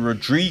period for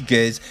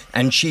Rodriguez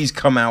and she's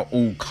come out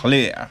all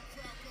clear.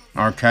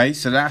 Okay,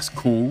 so that's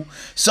cool.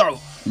 So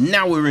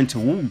now we're into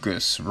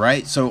August,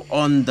 right? So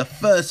on the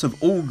 1st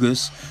of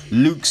August,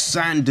 Luke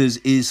Sanders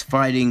is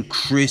fighting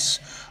Chris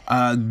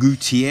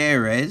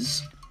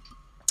Gutierrez.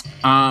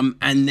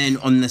 And then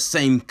on the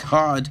same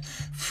card,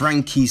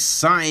 Frankie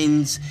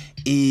Saenz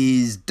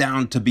is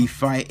down to be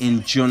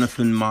fighting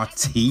Jonathan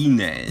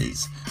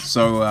Martinez.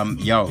 So,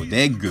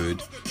 they're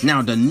good.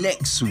 Now, the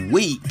next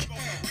week,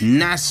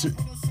 Nazarat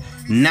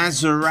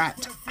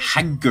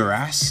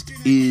Haggarast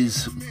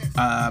is,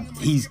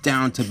 he's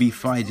down to be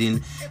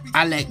fighting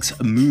Alex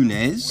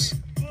Muniz.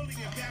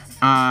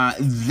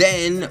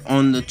 Then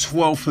on the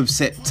 12th of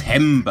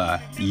September,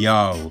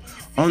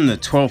 on the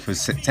 12th of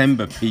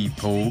September,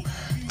 people,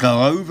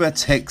 Glover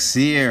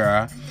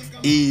Teixeira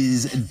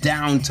is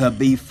down to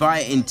be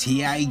fighting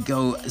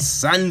Thiago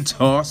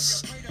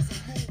Santos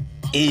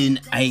in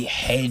a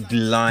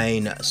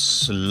headline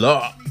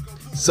slot.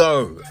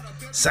 So,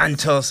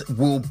 Santos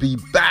will be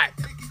back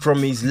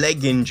from his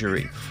leg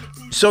injury.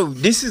 So,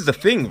 this is the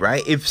thing,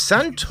 right? If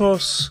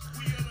Santos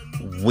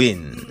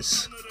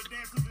wins,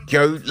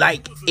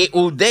 it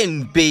will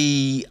then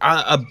be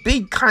a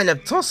big kind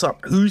of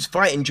toss-up. Who's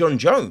fighting John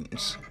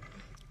Jones,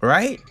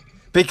 right?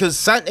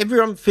 Because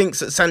everyone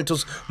thinks that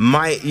Santos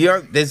might,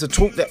 there's a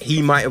talk that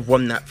he might have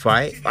won that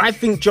fight. I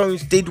think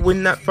Jones did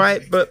win that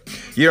fight, but,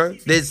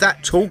 there's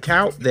that talk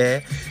out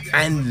there.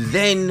 And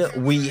then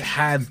we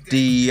have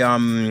the,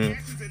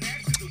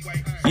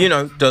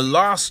 the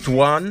last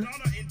one,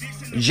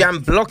 Jan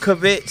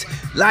Blachowicz.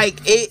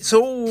 It's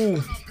all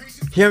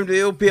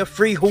it'll be a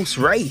 3-horse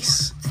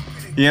race,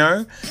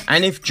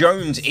 and if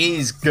Jones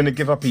is going to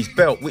give up his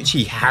belt, which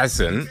he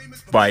hasn't,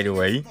 by the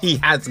way, he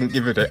hasn't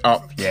given it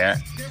up yet,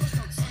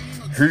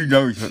 who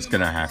knows what's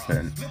going to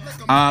happen.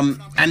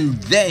 And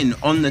then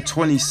on the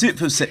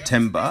 26th of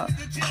September,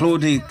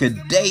 Claudio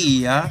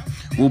Gadelha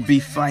will be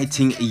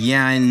fighting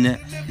Yan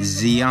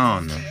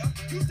Xian.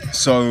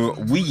 So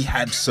we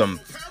have some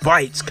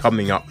fights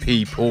coming up,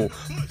 people,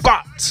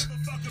 but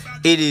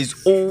it is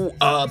all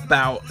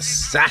about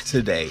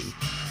Saturday.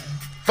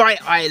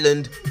 Fight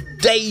Island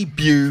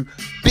debut,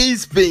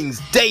 Bisping's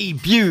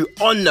debut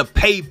on the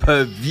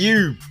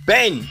pay-per-view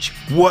bench.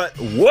 What?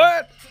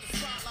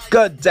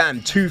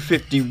 Goddamn,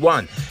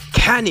 251.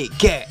 Can it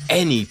get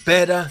any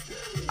better?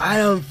 I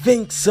don't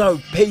think so,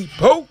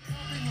 people.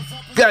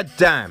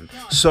 Goddamn.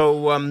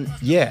 So,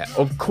 yeah,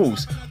 of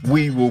course,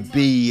 we will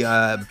be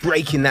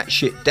breaking that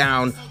shit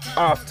down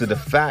after the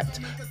fact.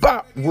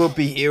 But we'll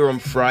be here on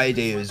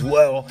Friday as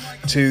well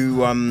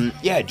to,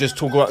 just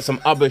talk about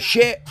some other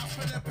shit.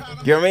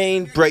 You know what I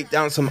mean? Break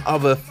down some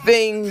other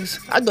things.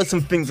 I got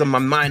some things on my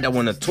mind I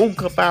want to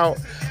talk about.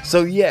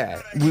 So,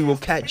 yeah, we will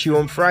catch you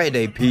on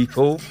Friday,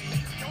 people.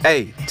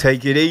 Hey,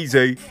 take it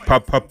easy.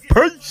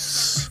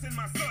 Peace.